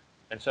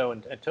 And so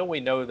until we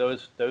know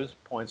those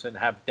points and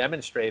have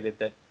demonstrated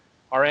that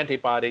our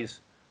antibodies,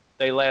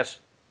 they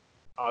last,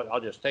 I'll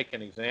just take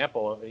an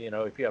example. You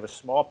know, if you have a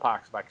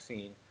smallpox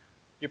vaccine,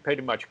 you're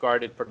pretty much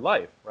guarded for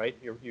life, right?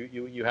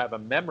 You have a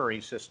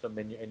memory system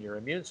in your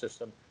immune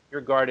system.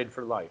 You're guarded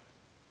for life.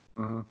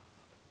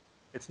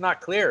 It's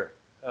not clear.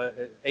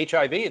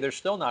 HIV, there's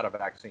still not a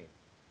vaccine,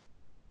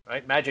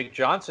 right? Magic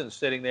Johnson's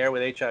sitting there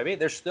with HIV.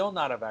 There's still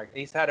not a vaccine.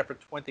 He's had it for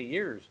 20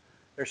 years.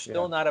 There's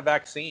still not a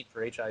vaccine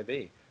for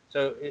HIV.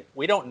 So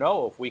we don't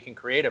know if we can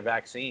create a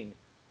vaccine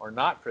or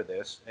not for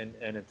this. And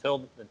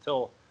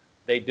until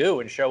they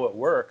do and show it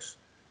works,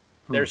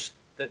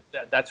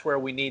 that's where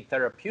we need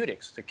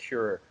therapeutics to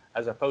cure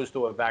as opposed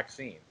to a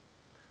vaccine.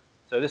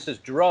 So this is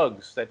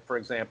drugs that, for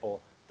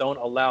example, don't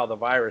allow the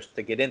virus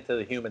to get into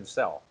the human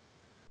cell.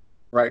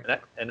 Right.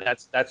 And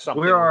that's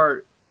something. Where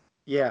are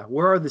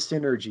the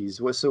synergies?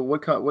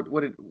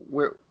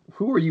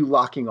 Who are you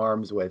locking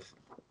arms with?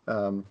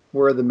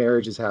 Where are the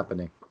marriages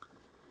happening?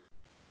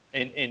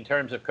 In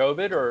terms of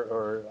COVID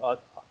or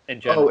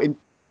in general?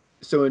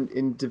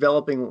 In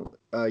developing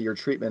your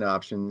treatment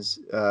options,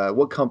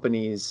 what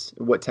companies,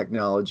 what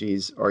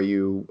technologies are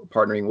you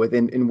partnering with,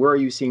 and where are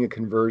you seeing a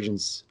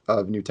convergence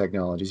of new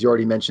technologies? You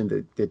already mentioned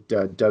that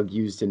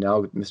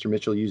Mr.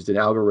 Mitchell used an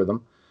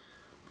algorithm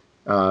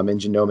in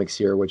genomics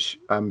here, which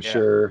I'm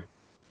sure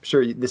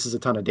this is a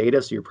ton of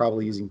data, so you're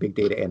probably using big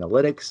data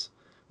analytics.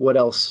 What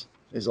else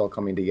is all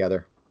coming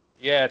together?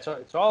 Yeah,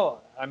 it's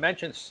all, I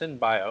mentioned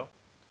SynBio,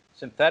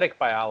 synthetic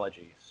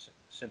biology,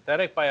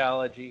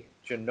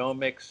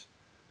 genomics,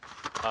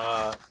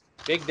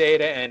 big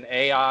data and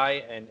AI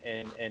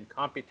and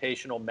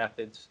computational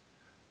methods.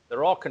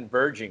 They're all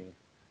converging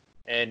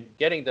and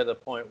getting to the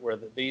point where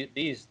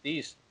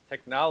these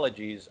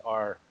technologies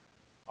are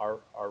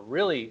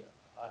really,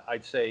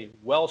 I'd say,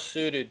 well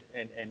suited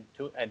and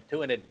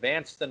to an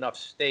advanced enough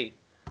state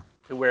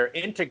to where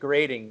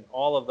integrating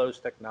all of those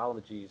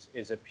technologies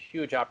is a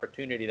huge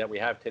opportunity that we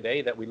have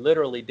today that we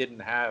literally didn't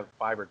have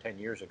 5 or 10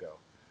 years ago,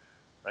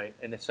 right?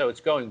 And so it's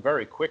going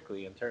very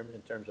quickly in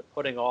terms of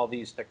putting all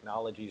these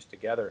technologies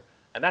together,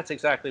 and that's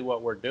exactly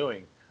what we're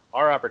doing.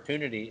 Our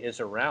opportunity is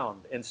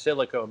around in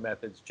silico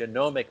methods,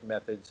 genomic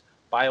methods,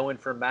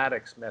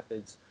 bioinformatics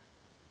methods,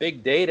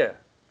 big data,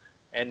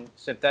 and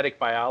synthetic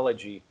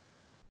biology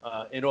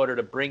in order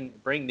to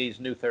bring these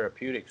new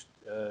therapeutics,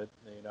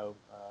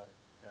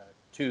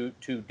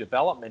 to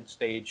development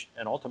stage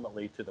and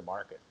ultimately to the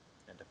market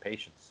and to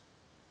patients.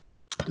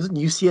 Doesn't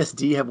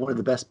UCSD have one of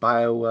the best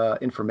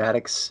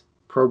bioinformatics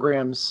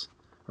programs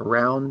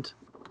around?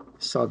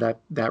 Saw that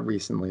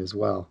recently as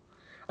well.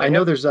 I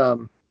know there's I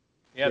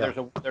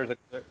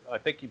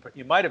think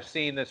you might have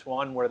seen this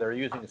one where they're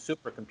using a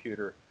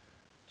supercomputer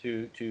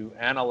to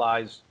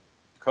analyze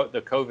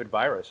the COVID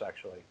virus,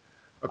 actually.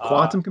 A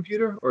quantum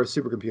computer or a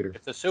supercomputer?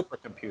 It's a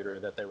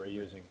supercomputer that they were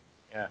using.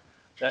 Yeah,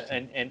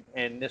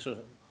 and this was,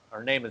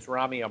 her name is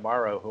Rami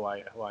Amaro, who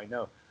I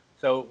know.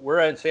 So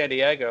we're in San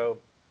Diego.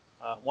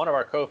 One of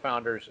our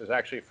co-founders is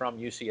actually from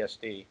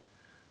UCSD,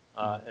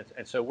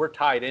 and so we're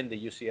tied into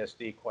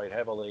UCSD quite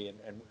heavily,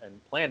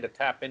 and plan to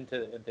tap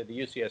into the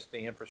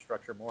UCSD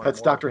infrastructure more. That's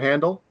and more. Dr.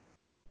 Handel.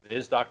 It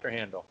is Dr.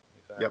 Handel.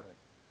 Exactly.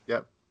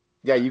 Yep.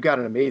 Yeah, you got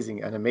an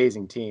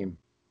amazing team.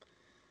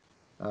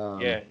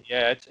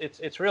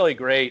 It's really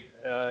great,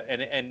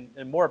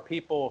 and more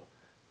people.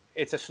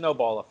 It's a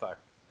snowball effect.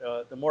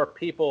 The more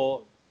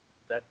people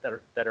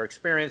that are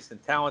experienced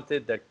and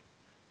talented that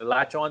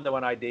latch on to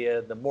an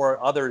idea, the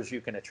more others you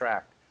can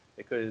attract,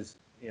 because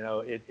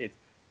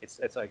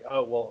it's like,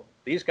 oh well,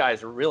 these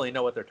guys really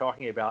know what they're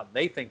talking about, and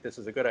they think this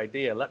is a good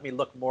idea. Let me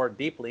look more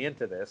deeply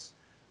into this,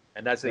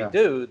 and as they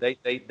do,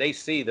 they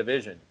see the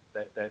vision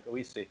that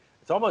we see.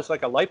 It's almost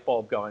like a light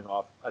bulb going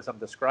off as I'm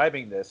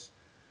describing this.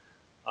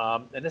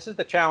 And this is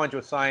the challenge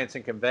with science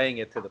and conveying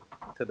it to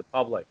the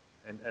public.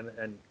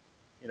 And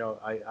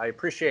I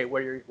appreciate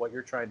what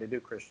you're trying to do,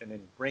 Christian,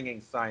 in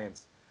bringing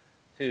science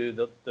to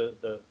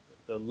the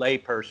lay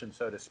person,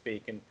 so to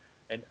speak.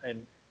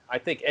 And I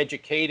think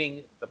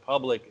educating the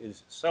public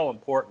is so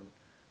important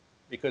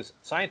because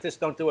scientists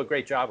don't do a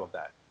great job of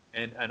that.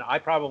 And I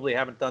probably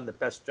haven't done the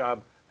best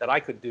job that I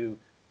could do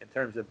in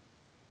terms of,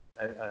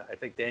 I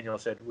think Daniel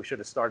said we should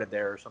have started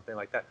there or something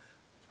like that.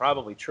 It's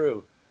probably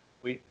true.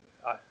 We,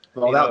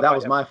 Well, that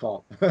was my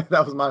fault. That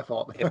was my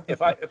fault.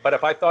 if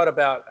I thought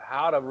about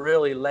how to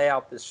really lay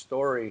out this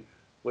story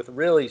with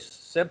really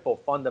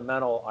simple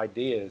fundamental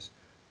ideas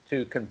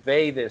to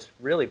convey this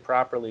really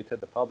properly to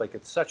the public,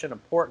 it's such an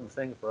important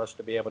thing for us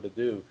to be able to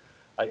do.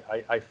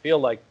 I feel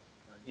like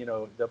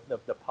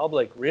the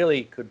public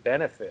really could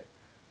benefit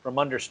from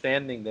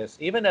understanding this,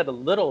 even at a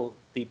little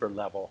deeper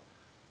level,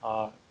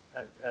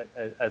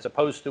 as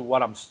opposed to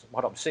what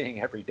I'm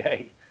seeing every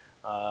day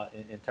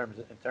in terms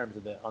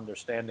of the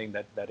understanding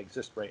that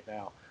exists right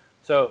now.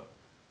 So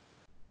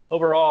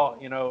overall,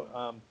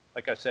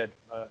 like I said,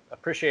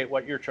 appreciate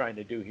what you're trying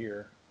to do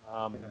here.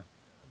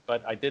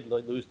 But I did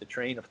lose the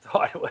train of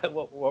thought.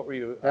 what were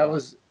you?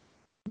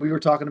 We were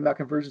talking about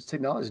convergence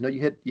technologies. No,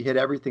 you hit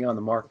everything on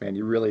the mark, man.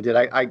 You really did.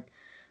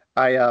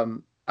 I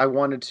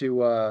wanted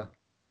to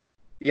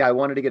I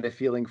wanted to get a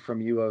feeling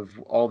from you of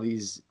all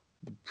these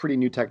pretty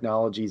new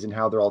technologies and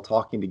how they're all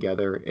talking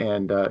together.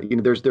 And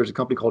there's a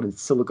company called In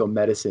Silico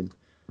Medicine,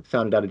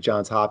 founded out of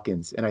Johns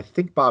Hopkins, and I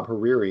think Bob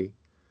Hariri,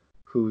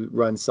 who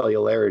runs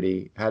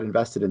Cellularity, had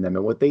invested in them.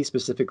 And what they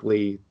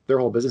specifically, their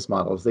whole business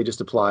model is they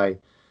just apply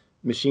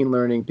machine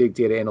learning, big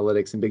data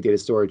analytics, and big data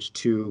storage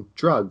to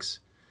drugs,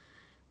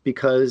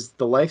 because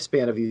the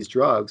lifespan of these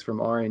drugs,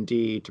 from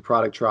R&D to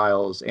product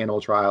trials,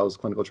 animal trials,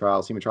 clinical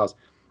trials, human trials,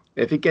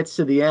 if it gets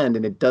to the end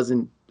and it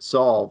doesn't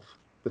solve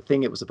the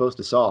thing it was supposed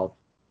to solve,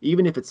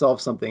 even if it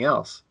solves something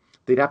else,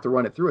 they'd have to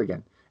run it through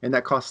again. And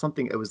that costs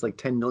something, it was like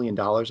 $10 million,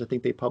 I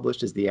think they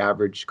published, is the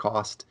average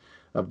cost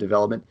of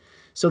development.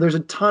 So there's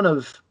a ton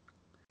of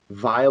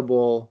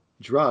viable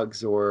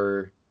drugs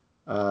or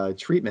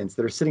treatments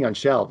that are sitting on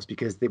shelves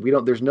because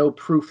there's no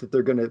proof that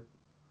they're going to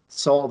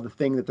solve the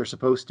thing that they're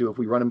supposed to if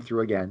we run them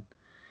through again.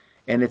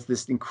 And it's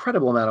this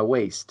incredible amount of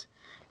waste.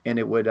 And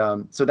it would,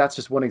 so that's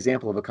just one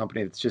example of a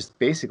company that's just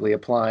basically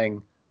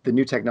applying the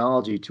new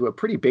technology to a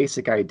pretty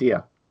basic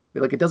idea.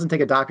 Like, it doesn't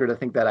take a doctor to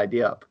think that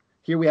idea up.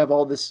 Here we have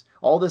all this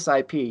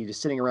IP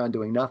just sitting around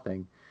doing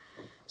nothing.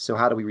 So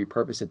how do we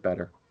repurpose it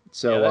better?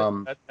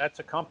 So that's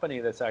a company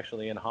that's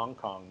actually in Hong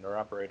Kong. They're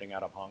operating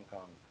out of Hong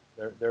Kong.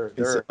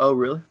 Oh,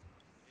 really?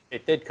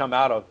 It did come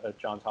out of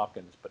Johns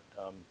Hopkins, but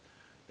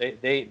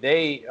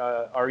they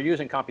are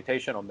using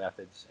computational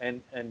methods,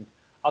 and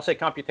I'll say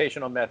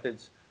computational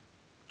methods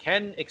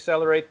can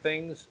accelerate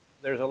things.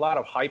 There's a lot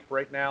of hype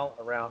right now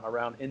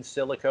around in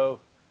silico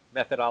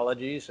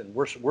methodologies, and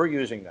we're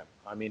using them.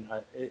 I mean,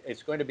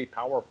 it's going to be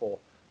powerful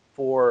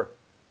for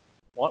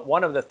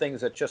one of the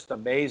things that's just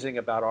amazing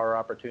about our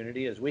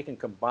opportunity is we can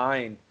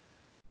combine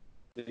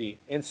the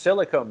in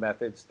silico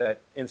methods that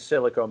in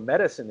silico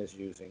medicine is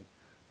using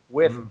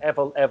with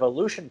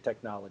evolution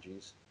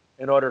technologies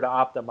in order to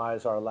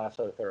optimize our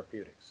lasso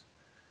therapeutics.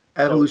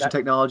 Evolution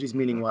technologies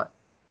meaning what?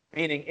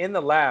 Meaning in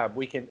the lab,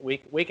 we can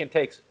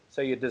take,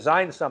 so you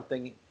design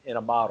something in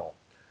a model,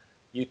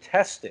 you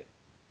test it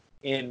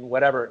in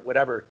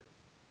whatever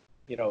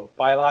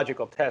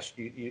biological test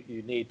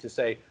you need to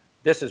say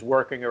this is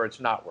working or it's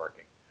not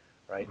working,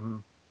 right?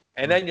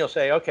 And then you'll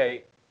say,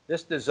 okay,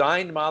 this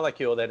designed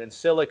molecule that in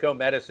silico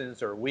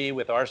medicines, or we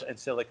with our in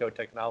silico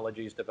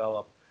technologies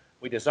develop,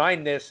 we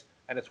designed this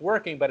and it's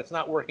working, but it's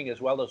not working as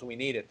well as we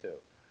need it to.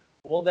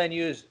 We'll then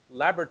use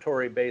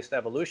laboratory-based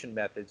evolution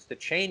methods to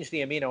change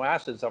the amino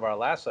acids of our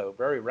lasso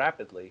very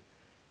rapidly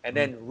and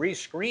then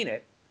rescreen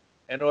it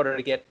in order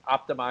to get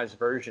optimized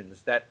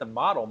versions that the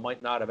model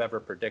might not have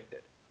ever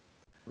predicted.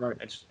 Right.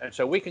 And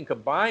so we can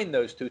combine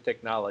those two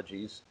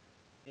technologies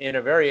in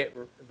a very,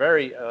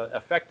 very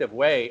effective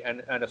way,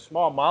 and a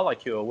small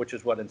molecule, which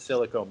is what in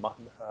silico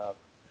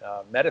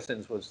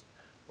medicines was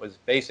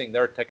basing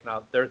their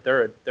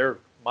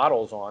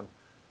models on.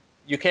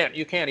 You can't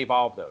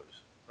evolve those.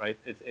 Right?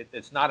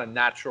 It's not a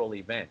natural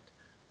event.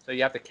 So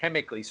you have to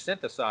chemically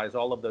synthesize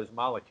all of those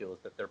molecules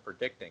that they're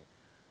predicting.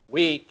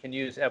 We can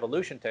use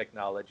evolution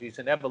technologies,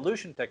 and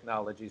evolution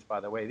technologies, by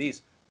the way,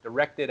 these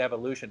directed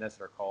evolution, as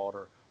they're called,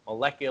 or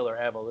molecular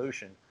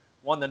evolution,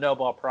 won the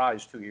Nobel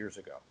Prize 2 years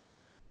ago.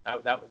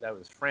 That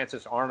was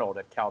Frances Arnold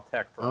at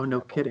Caltech. Oh, no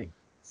kidding.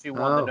 She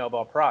won the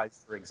Nobel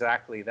Prize for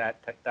exactly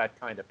that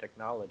kind of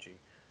technology.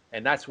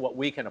 And that's what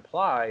we can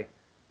apply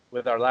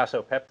with our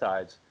lasso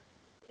peptides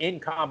in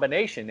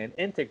combination and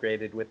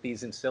integrated with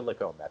these in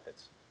silico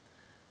methods.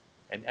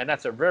 And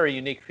that's a very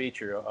unique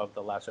feature of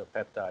the lasso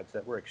peptides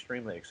that we're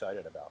extremely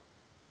excited about.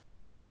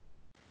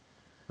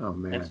 Oh,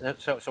 man. And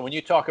so when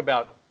you talk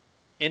about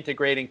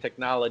integrating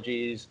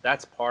technologies,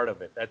 that's part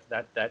of it.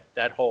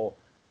 That whole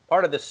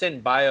part of the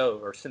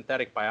SynBio or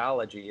synthetic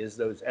biology is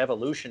those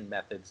evolution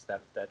methods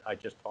that I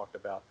just talked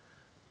about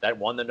that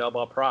won the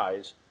Nobel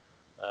Prize.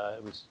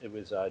 It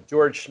was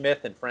George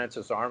Smith and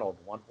Francis Arnold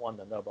won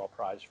the Nobel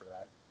Prize for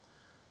that.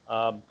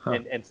 Huh.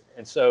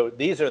 And so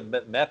these are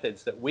the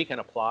methods that we can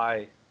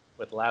apply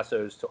with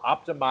lassos to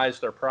optimize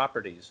their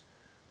properties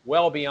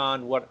well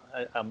beyond what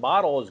a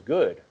model is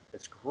good.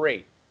 It's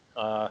great,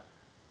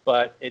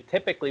 but it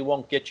typically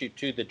won't get you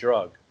to the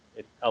drug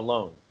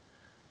alone.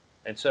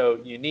 And so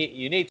you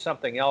need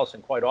something else,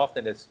 and quite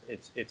often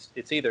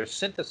it's either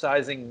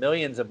synthesizing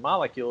millions of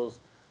molecules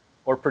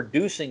or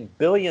producing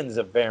billions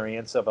of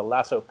variants of a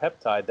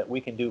lasopeptide that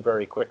we can do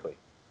very quickly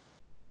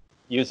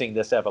using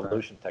this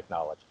evolution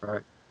technology.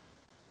 Right.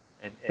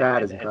 And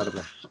That is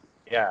incredible.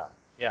 yeah,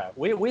 yeah.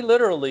 We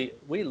literally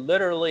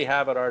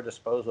have at our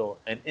disposal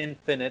an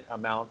infinite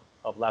amount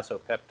of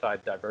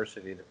lasopeptide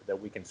diversity that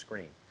we can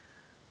screen.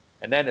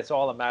 And then it's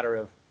all a matter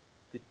of,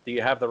 do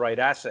you have the right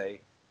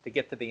assay to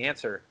get to the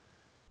answer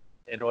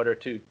in order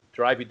to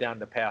drive you down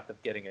the path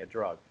of getting a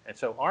drug? And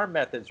so our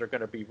methods are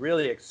going to be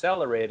really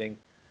accelerating,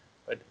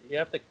 but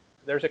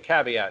there's a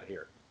caveat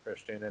here,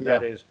 Christian, and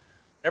that is,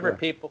 whenever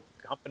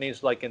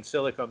companies like in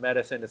silico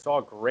medicine, it's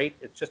all great.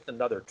 It's just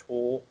another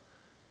tool.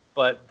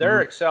 But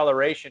their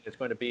acceleration is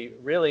going to be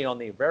really on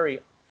the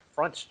very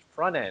front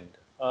end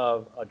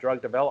of a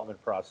drug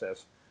development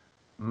process.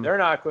 They're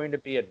not going to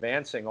be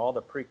advancing all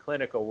the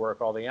preclinical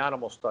work, all the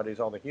animal studies,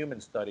 all the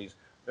human studies.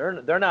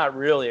 They're not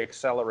really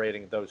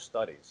accelerating those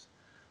studies.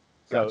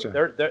 So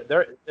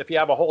they're if you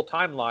have a whole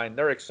timeline,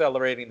 they're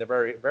accelerating the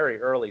very,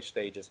 very early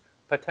stages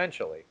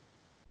potentially.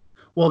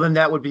 Well, then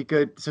that would be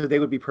good. So they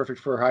would be perfect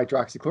for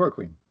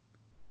hydroxychloroquine.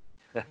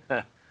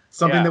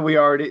 Something that we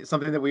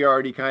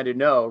already kind of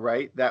know,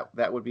 right?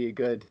 That would be a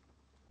good.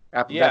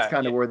 That's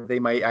kind of where they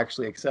might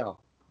actually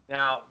excel.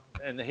 Now,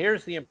 and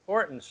here's the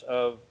importance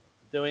of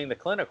doing the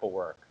clinical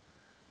work,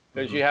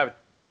 because you have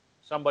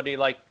somebody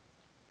like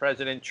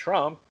President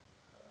Trump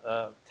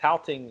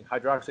touting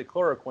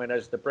hydroxychloroquine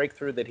as the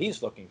breakthrough that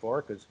he's looking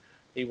for, because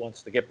he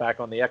wants to get back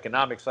on the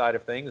economic side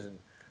of things and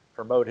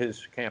promote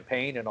his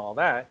campaign and all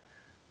that.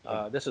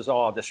 This is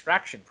all a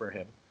distraction for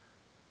him.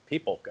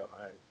 People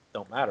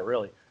don't matter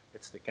really.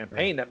 It's the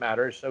campaign that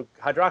matters. So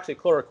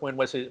hydroxychloroquine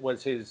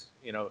was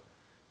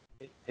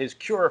his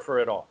cure for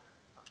it all.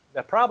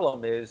 The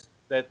problem is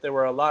that there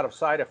were a lot of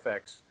side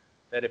effects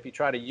that if you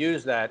try to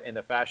use that in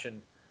the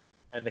fashion,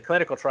 and the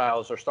clinical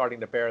trials are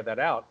starting to bear that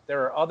out,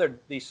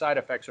 these side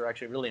effects are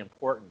actually really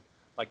important,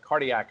 like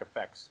cardiac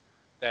effects,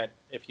 that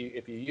if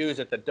you use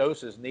at the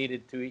doses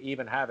needed to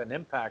even have an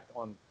impact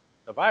on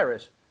the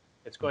virus,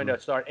 it's going to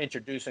start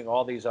introducing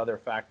all these other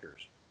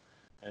factors.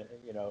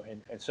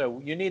 And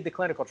so you need the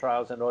clinical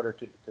trials in order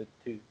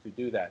to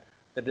do that.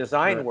 The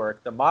design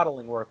work, the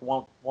modeling work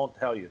won't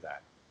tell you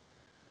that.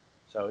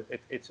 So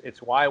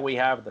it's why we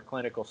have the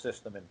clinical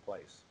system in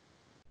place.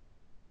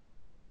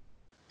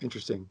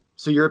 Interesting.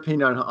 So your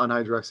opinion on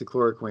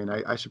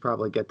hydroxychloroquine, I should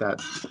probably get that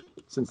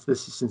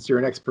since you're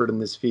an expert in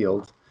this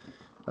field.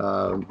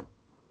 Do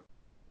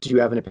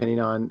you have an opinion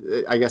on?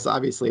 I guess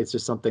obviously it's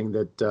just something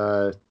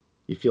that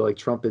you feel like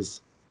Trump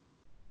is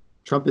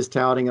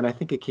touting, and I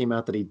think it came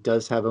out that he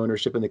does have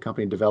ownership in the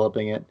company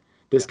developing it.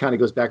 This kind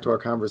of goes back to our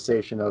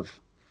conversation of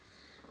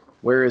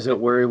where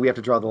we have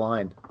to draw the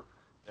line.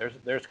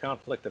 There's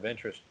conflict of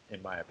interest,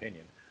 in my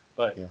opinion,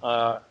 but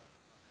well,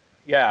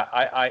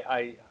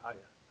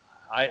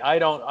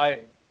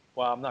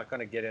 I'm not going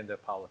to get into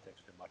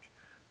politics too much,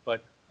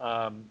 but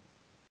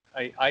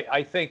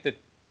I think that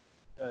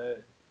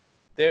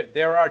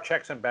there are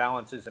checks and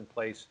balances in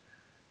place,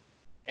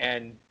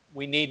 and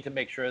we need to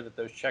make sure that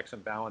those checks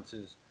and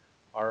balances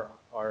are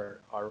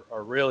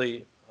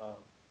really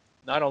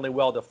not only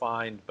well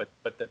defined, but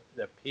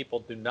that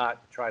people do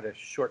not try to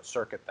short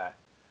circuit that.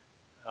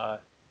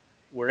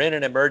 We're in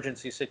an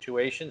emergency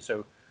situation,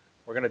 so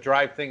we're going to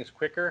drive things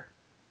quicker,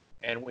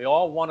 and we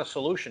all want a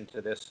solution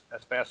to this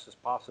as fast as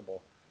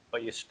possible.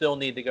 But you still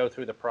need to go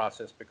through the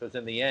process, because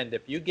in the end,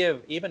 if you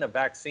give even a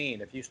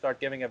vaccine, if you start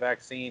giving a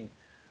vaccine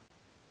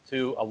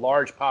to a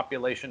large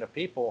population of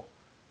people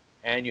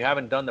and you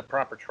haven't done the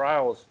proper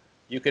trials,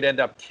 you could end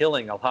up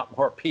killing a lot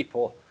more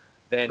people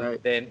than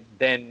the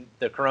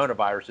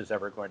coronavirus is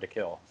ever going to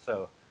kill.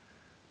 So,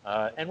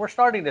 and we're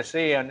starting to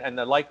see, and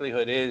the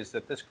likelihood is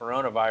that this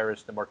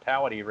coronavirus, the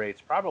mortality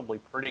rate's probably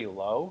pretty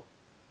low.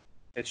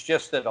 It's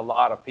just that a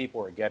lot of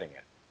people are getting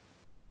it.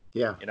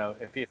 Yeah.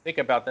 If you think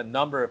about the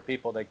number of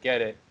people that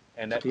get it,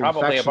 and that the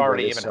probably have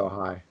already even so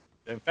high.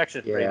 The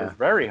infection rate is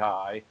very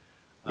high.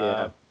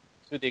 To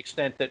the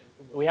extent that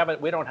we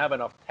don't have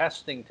enough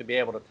testing to be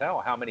able to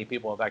tell how many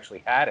people have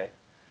actually had it,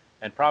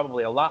 and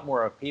probably a lot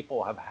more of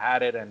people have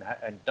had it and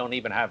don't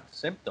even have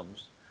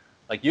symptoms.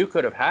 Like you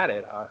could have had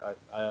it,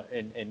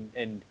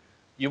 and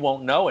you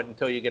won't know it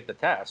until you get the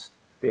test.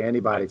 The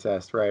antibody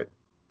test, right?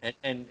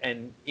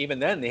 And even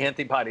then, the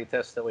antibody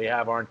tests that we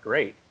have aren't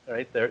great,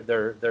 right?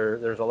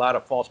 There's a lot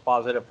of false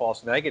positive,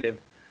 false negative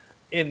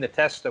in the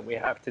tests that we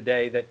have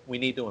today that we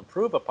need to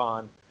improve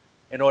upon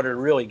in order to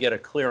really get a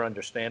clear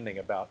understanding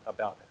about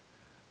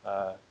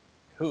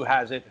who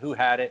has it, who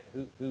had it,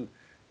 who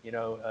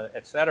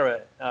et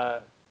cetera.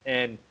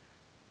 And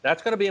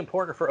that's going to be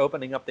important for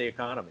opening up the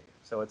economy.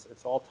 So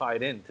it's all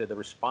tied into the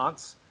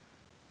response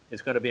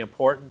is going to be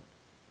important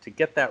to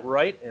get that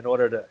right in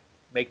order to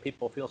make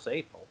people feel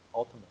safe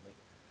ultimately.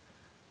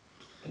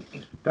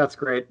 That's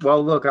great.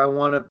 Well, look, I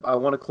want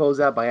to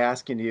close out by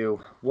asking you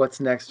what's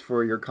next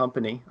for your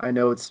company. I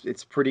know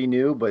it's pretty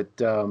new, but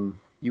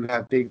you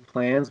have big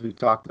plans. We've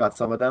talked about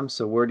some of them.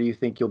 So where do you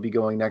think you'll be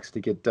going next to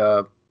get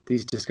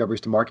these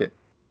discoveries to market?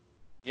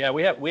 Yeah,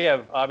 we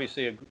have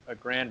obviously a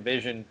grand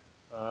vision.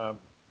 Um,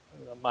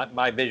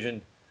 my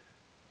vision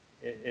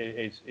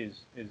is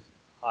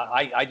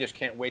I just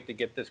can't wait to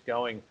get this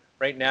going.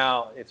 Right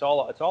now, it's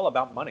all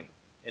about money.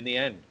 In the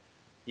end,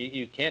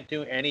 you can't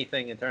do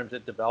anything in terms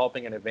of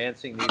developing and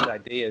advancing these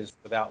ideas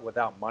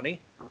without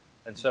money.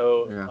 And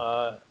so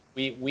Yeah.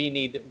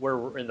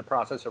 we're in the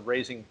process of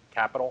raising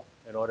capital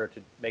in order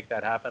to make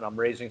that happen. I'm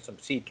raising some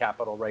seed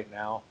capital right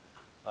now.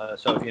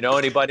 So if you know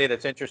anybody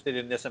that's interested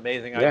in this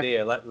amazing Yeah.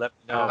 idea, let me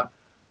know. Uh,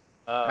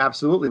 Uh,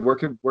 Absolutely. Where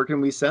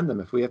can we send them?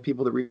 If we have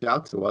people that reach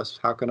out to us,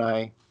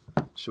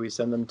 should we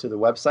send them to the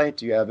website?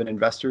 Do you have an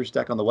investors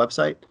deck on the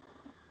website?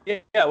 Yeah,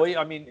 well,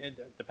 I mean,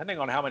 depending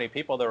on how many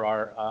people there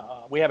are,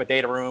 we have a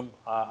data room.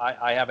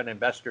 I have an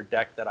investor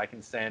deck that I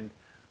can send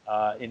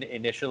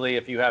initially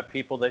if you have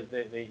people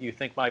that you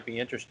think might be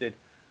interested.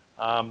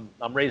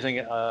 I'm raising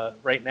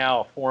right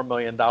now a $4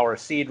 million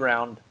seed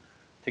round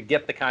to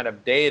get the kind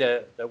of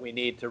data that we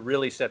need to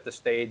really set the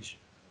stage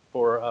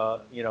for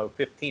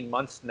 15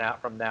 months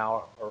from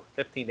now, or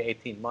 15 to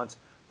 18 months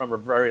from a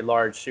very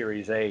large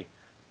Series A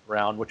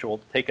round, which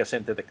will take us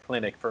into the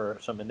clinic for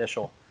some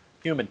initial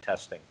human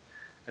testing.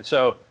 And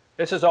so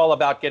this is all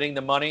about getting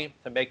the money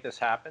to make this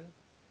happen.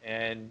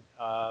 And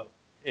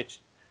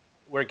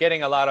we're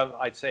getting a lot of,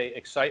 I'd say,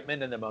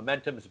 excitement, and the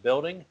momentum's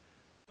building.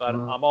 But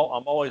Mhm. I'm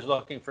always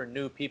looking for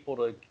new people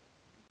to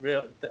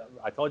real.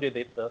 I told you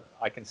that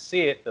I can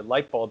see it. The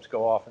light bulbs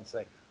go off and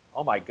say,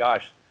 "Oh my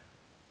gosh,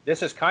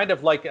 this is kind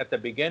of like at the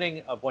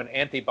beginning of when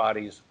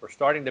antibodies were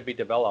starting to be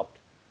developed,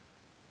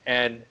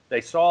 and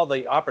they saw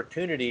the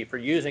opportunity for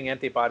using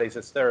antibodies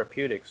as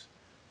therapeutics,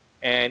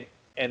 and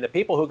the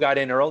people who got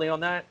in early on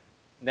that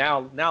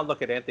now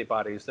look at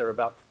antibodies. They're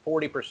about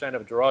 40%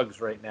 of drugs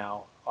right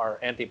now are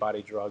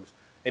antibody drugs.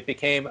 It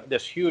became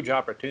this huge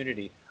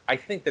opportunity. I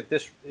think that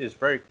this is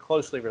very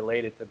closely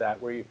related to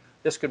that, where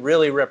this could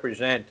really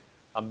represent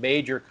a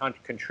major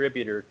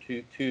contributor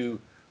to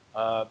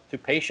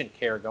patient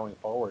care going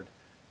forward.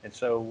 And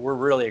so we're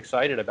really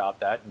excited about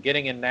that. And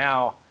getting in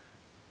now,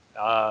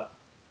 uh,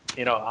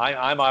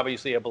 I'm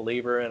obviously a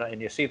believer,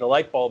 and you see the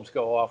light bulbs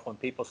go off when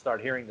people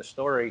start hearing the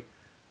story.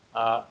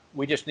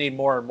 We just need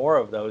more and more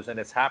of those, and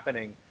it's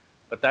happening.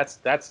 But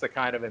that's the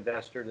kind of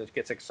investor that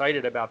gets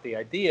excited about the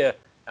idea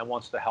and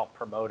wants to help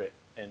promote it.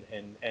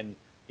 And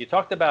you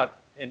talked about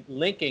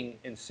linking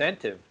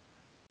incentive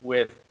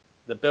with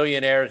the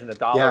billionaires and the Yeah.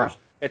 dollars.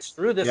 It's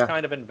through this Yeah.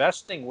 kind of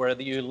investing where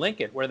you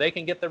link it, where they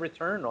can get the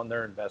return on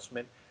their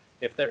investment.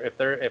 If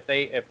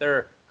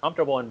they're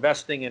comfortable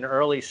investing in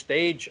early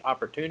stage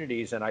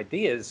opportunities and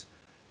ideas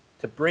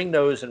to bring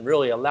those and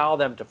really allow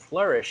them to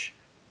flourish,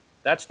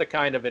 that's the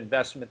kind of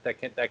investment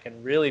that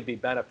can really be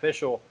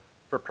beneficial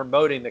for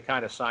promoting the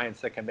kind of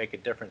science that can make a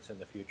difference in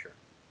the future.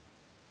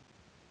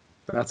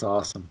 That's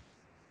awesome.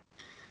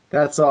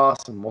 That's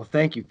awesome. Well,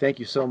 thank you. Thank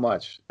you so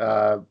much.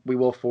 We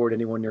will forward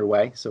anyone your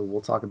way, so we'll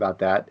talk about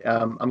that.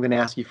 I'm going to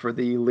ask you for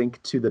the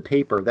link to the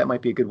paper. That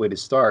might be a good way to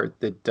start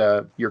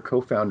that your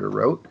co-founder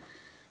wrote.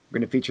 We're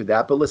going to feature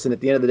that. But listen, at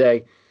the end of the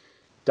day,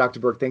 Dr.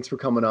 Burke, thanks for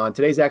coming on.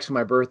 Today's actually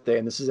my birthday,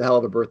 and this is a hell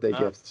of a birthday Uh,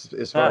 gift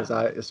as far as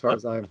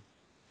I'm.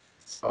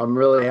 So I'm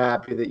really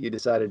happy that you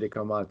decided to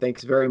come on.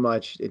 Thanks very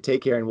much.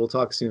 Take care, and we'll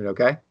talk soon,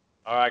 okay?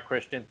 all right,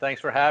 Christian, thanks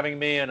for having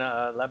me, and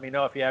let me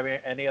know if you have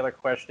any other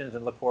questions,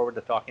 and look forward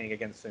to talking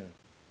again soon.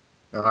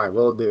 All right,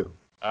 will do.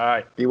 All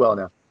right, Be well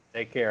now.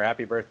 take care.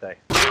 Happy birthday.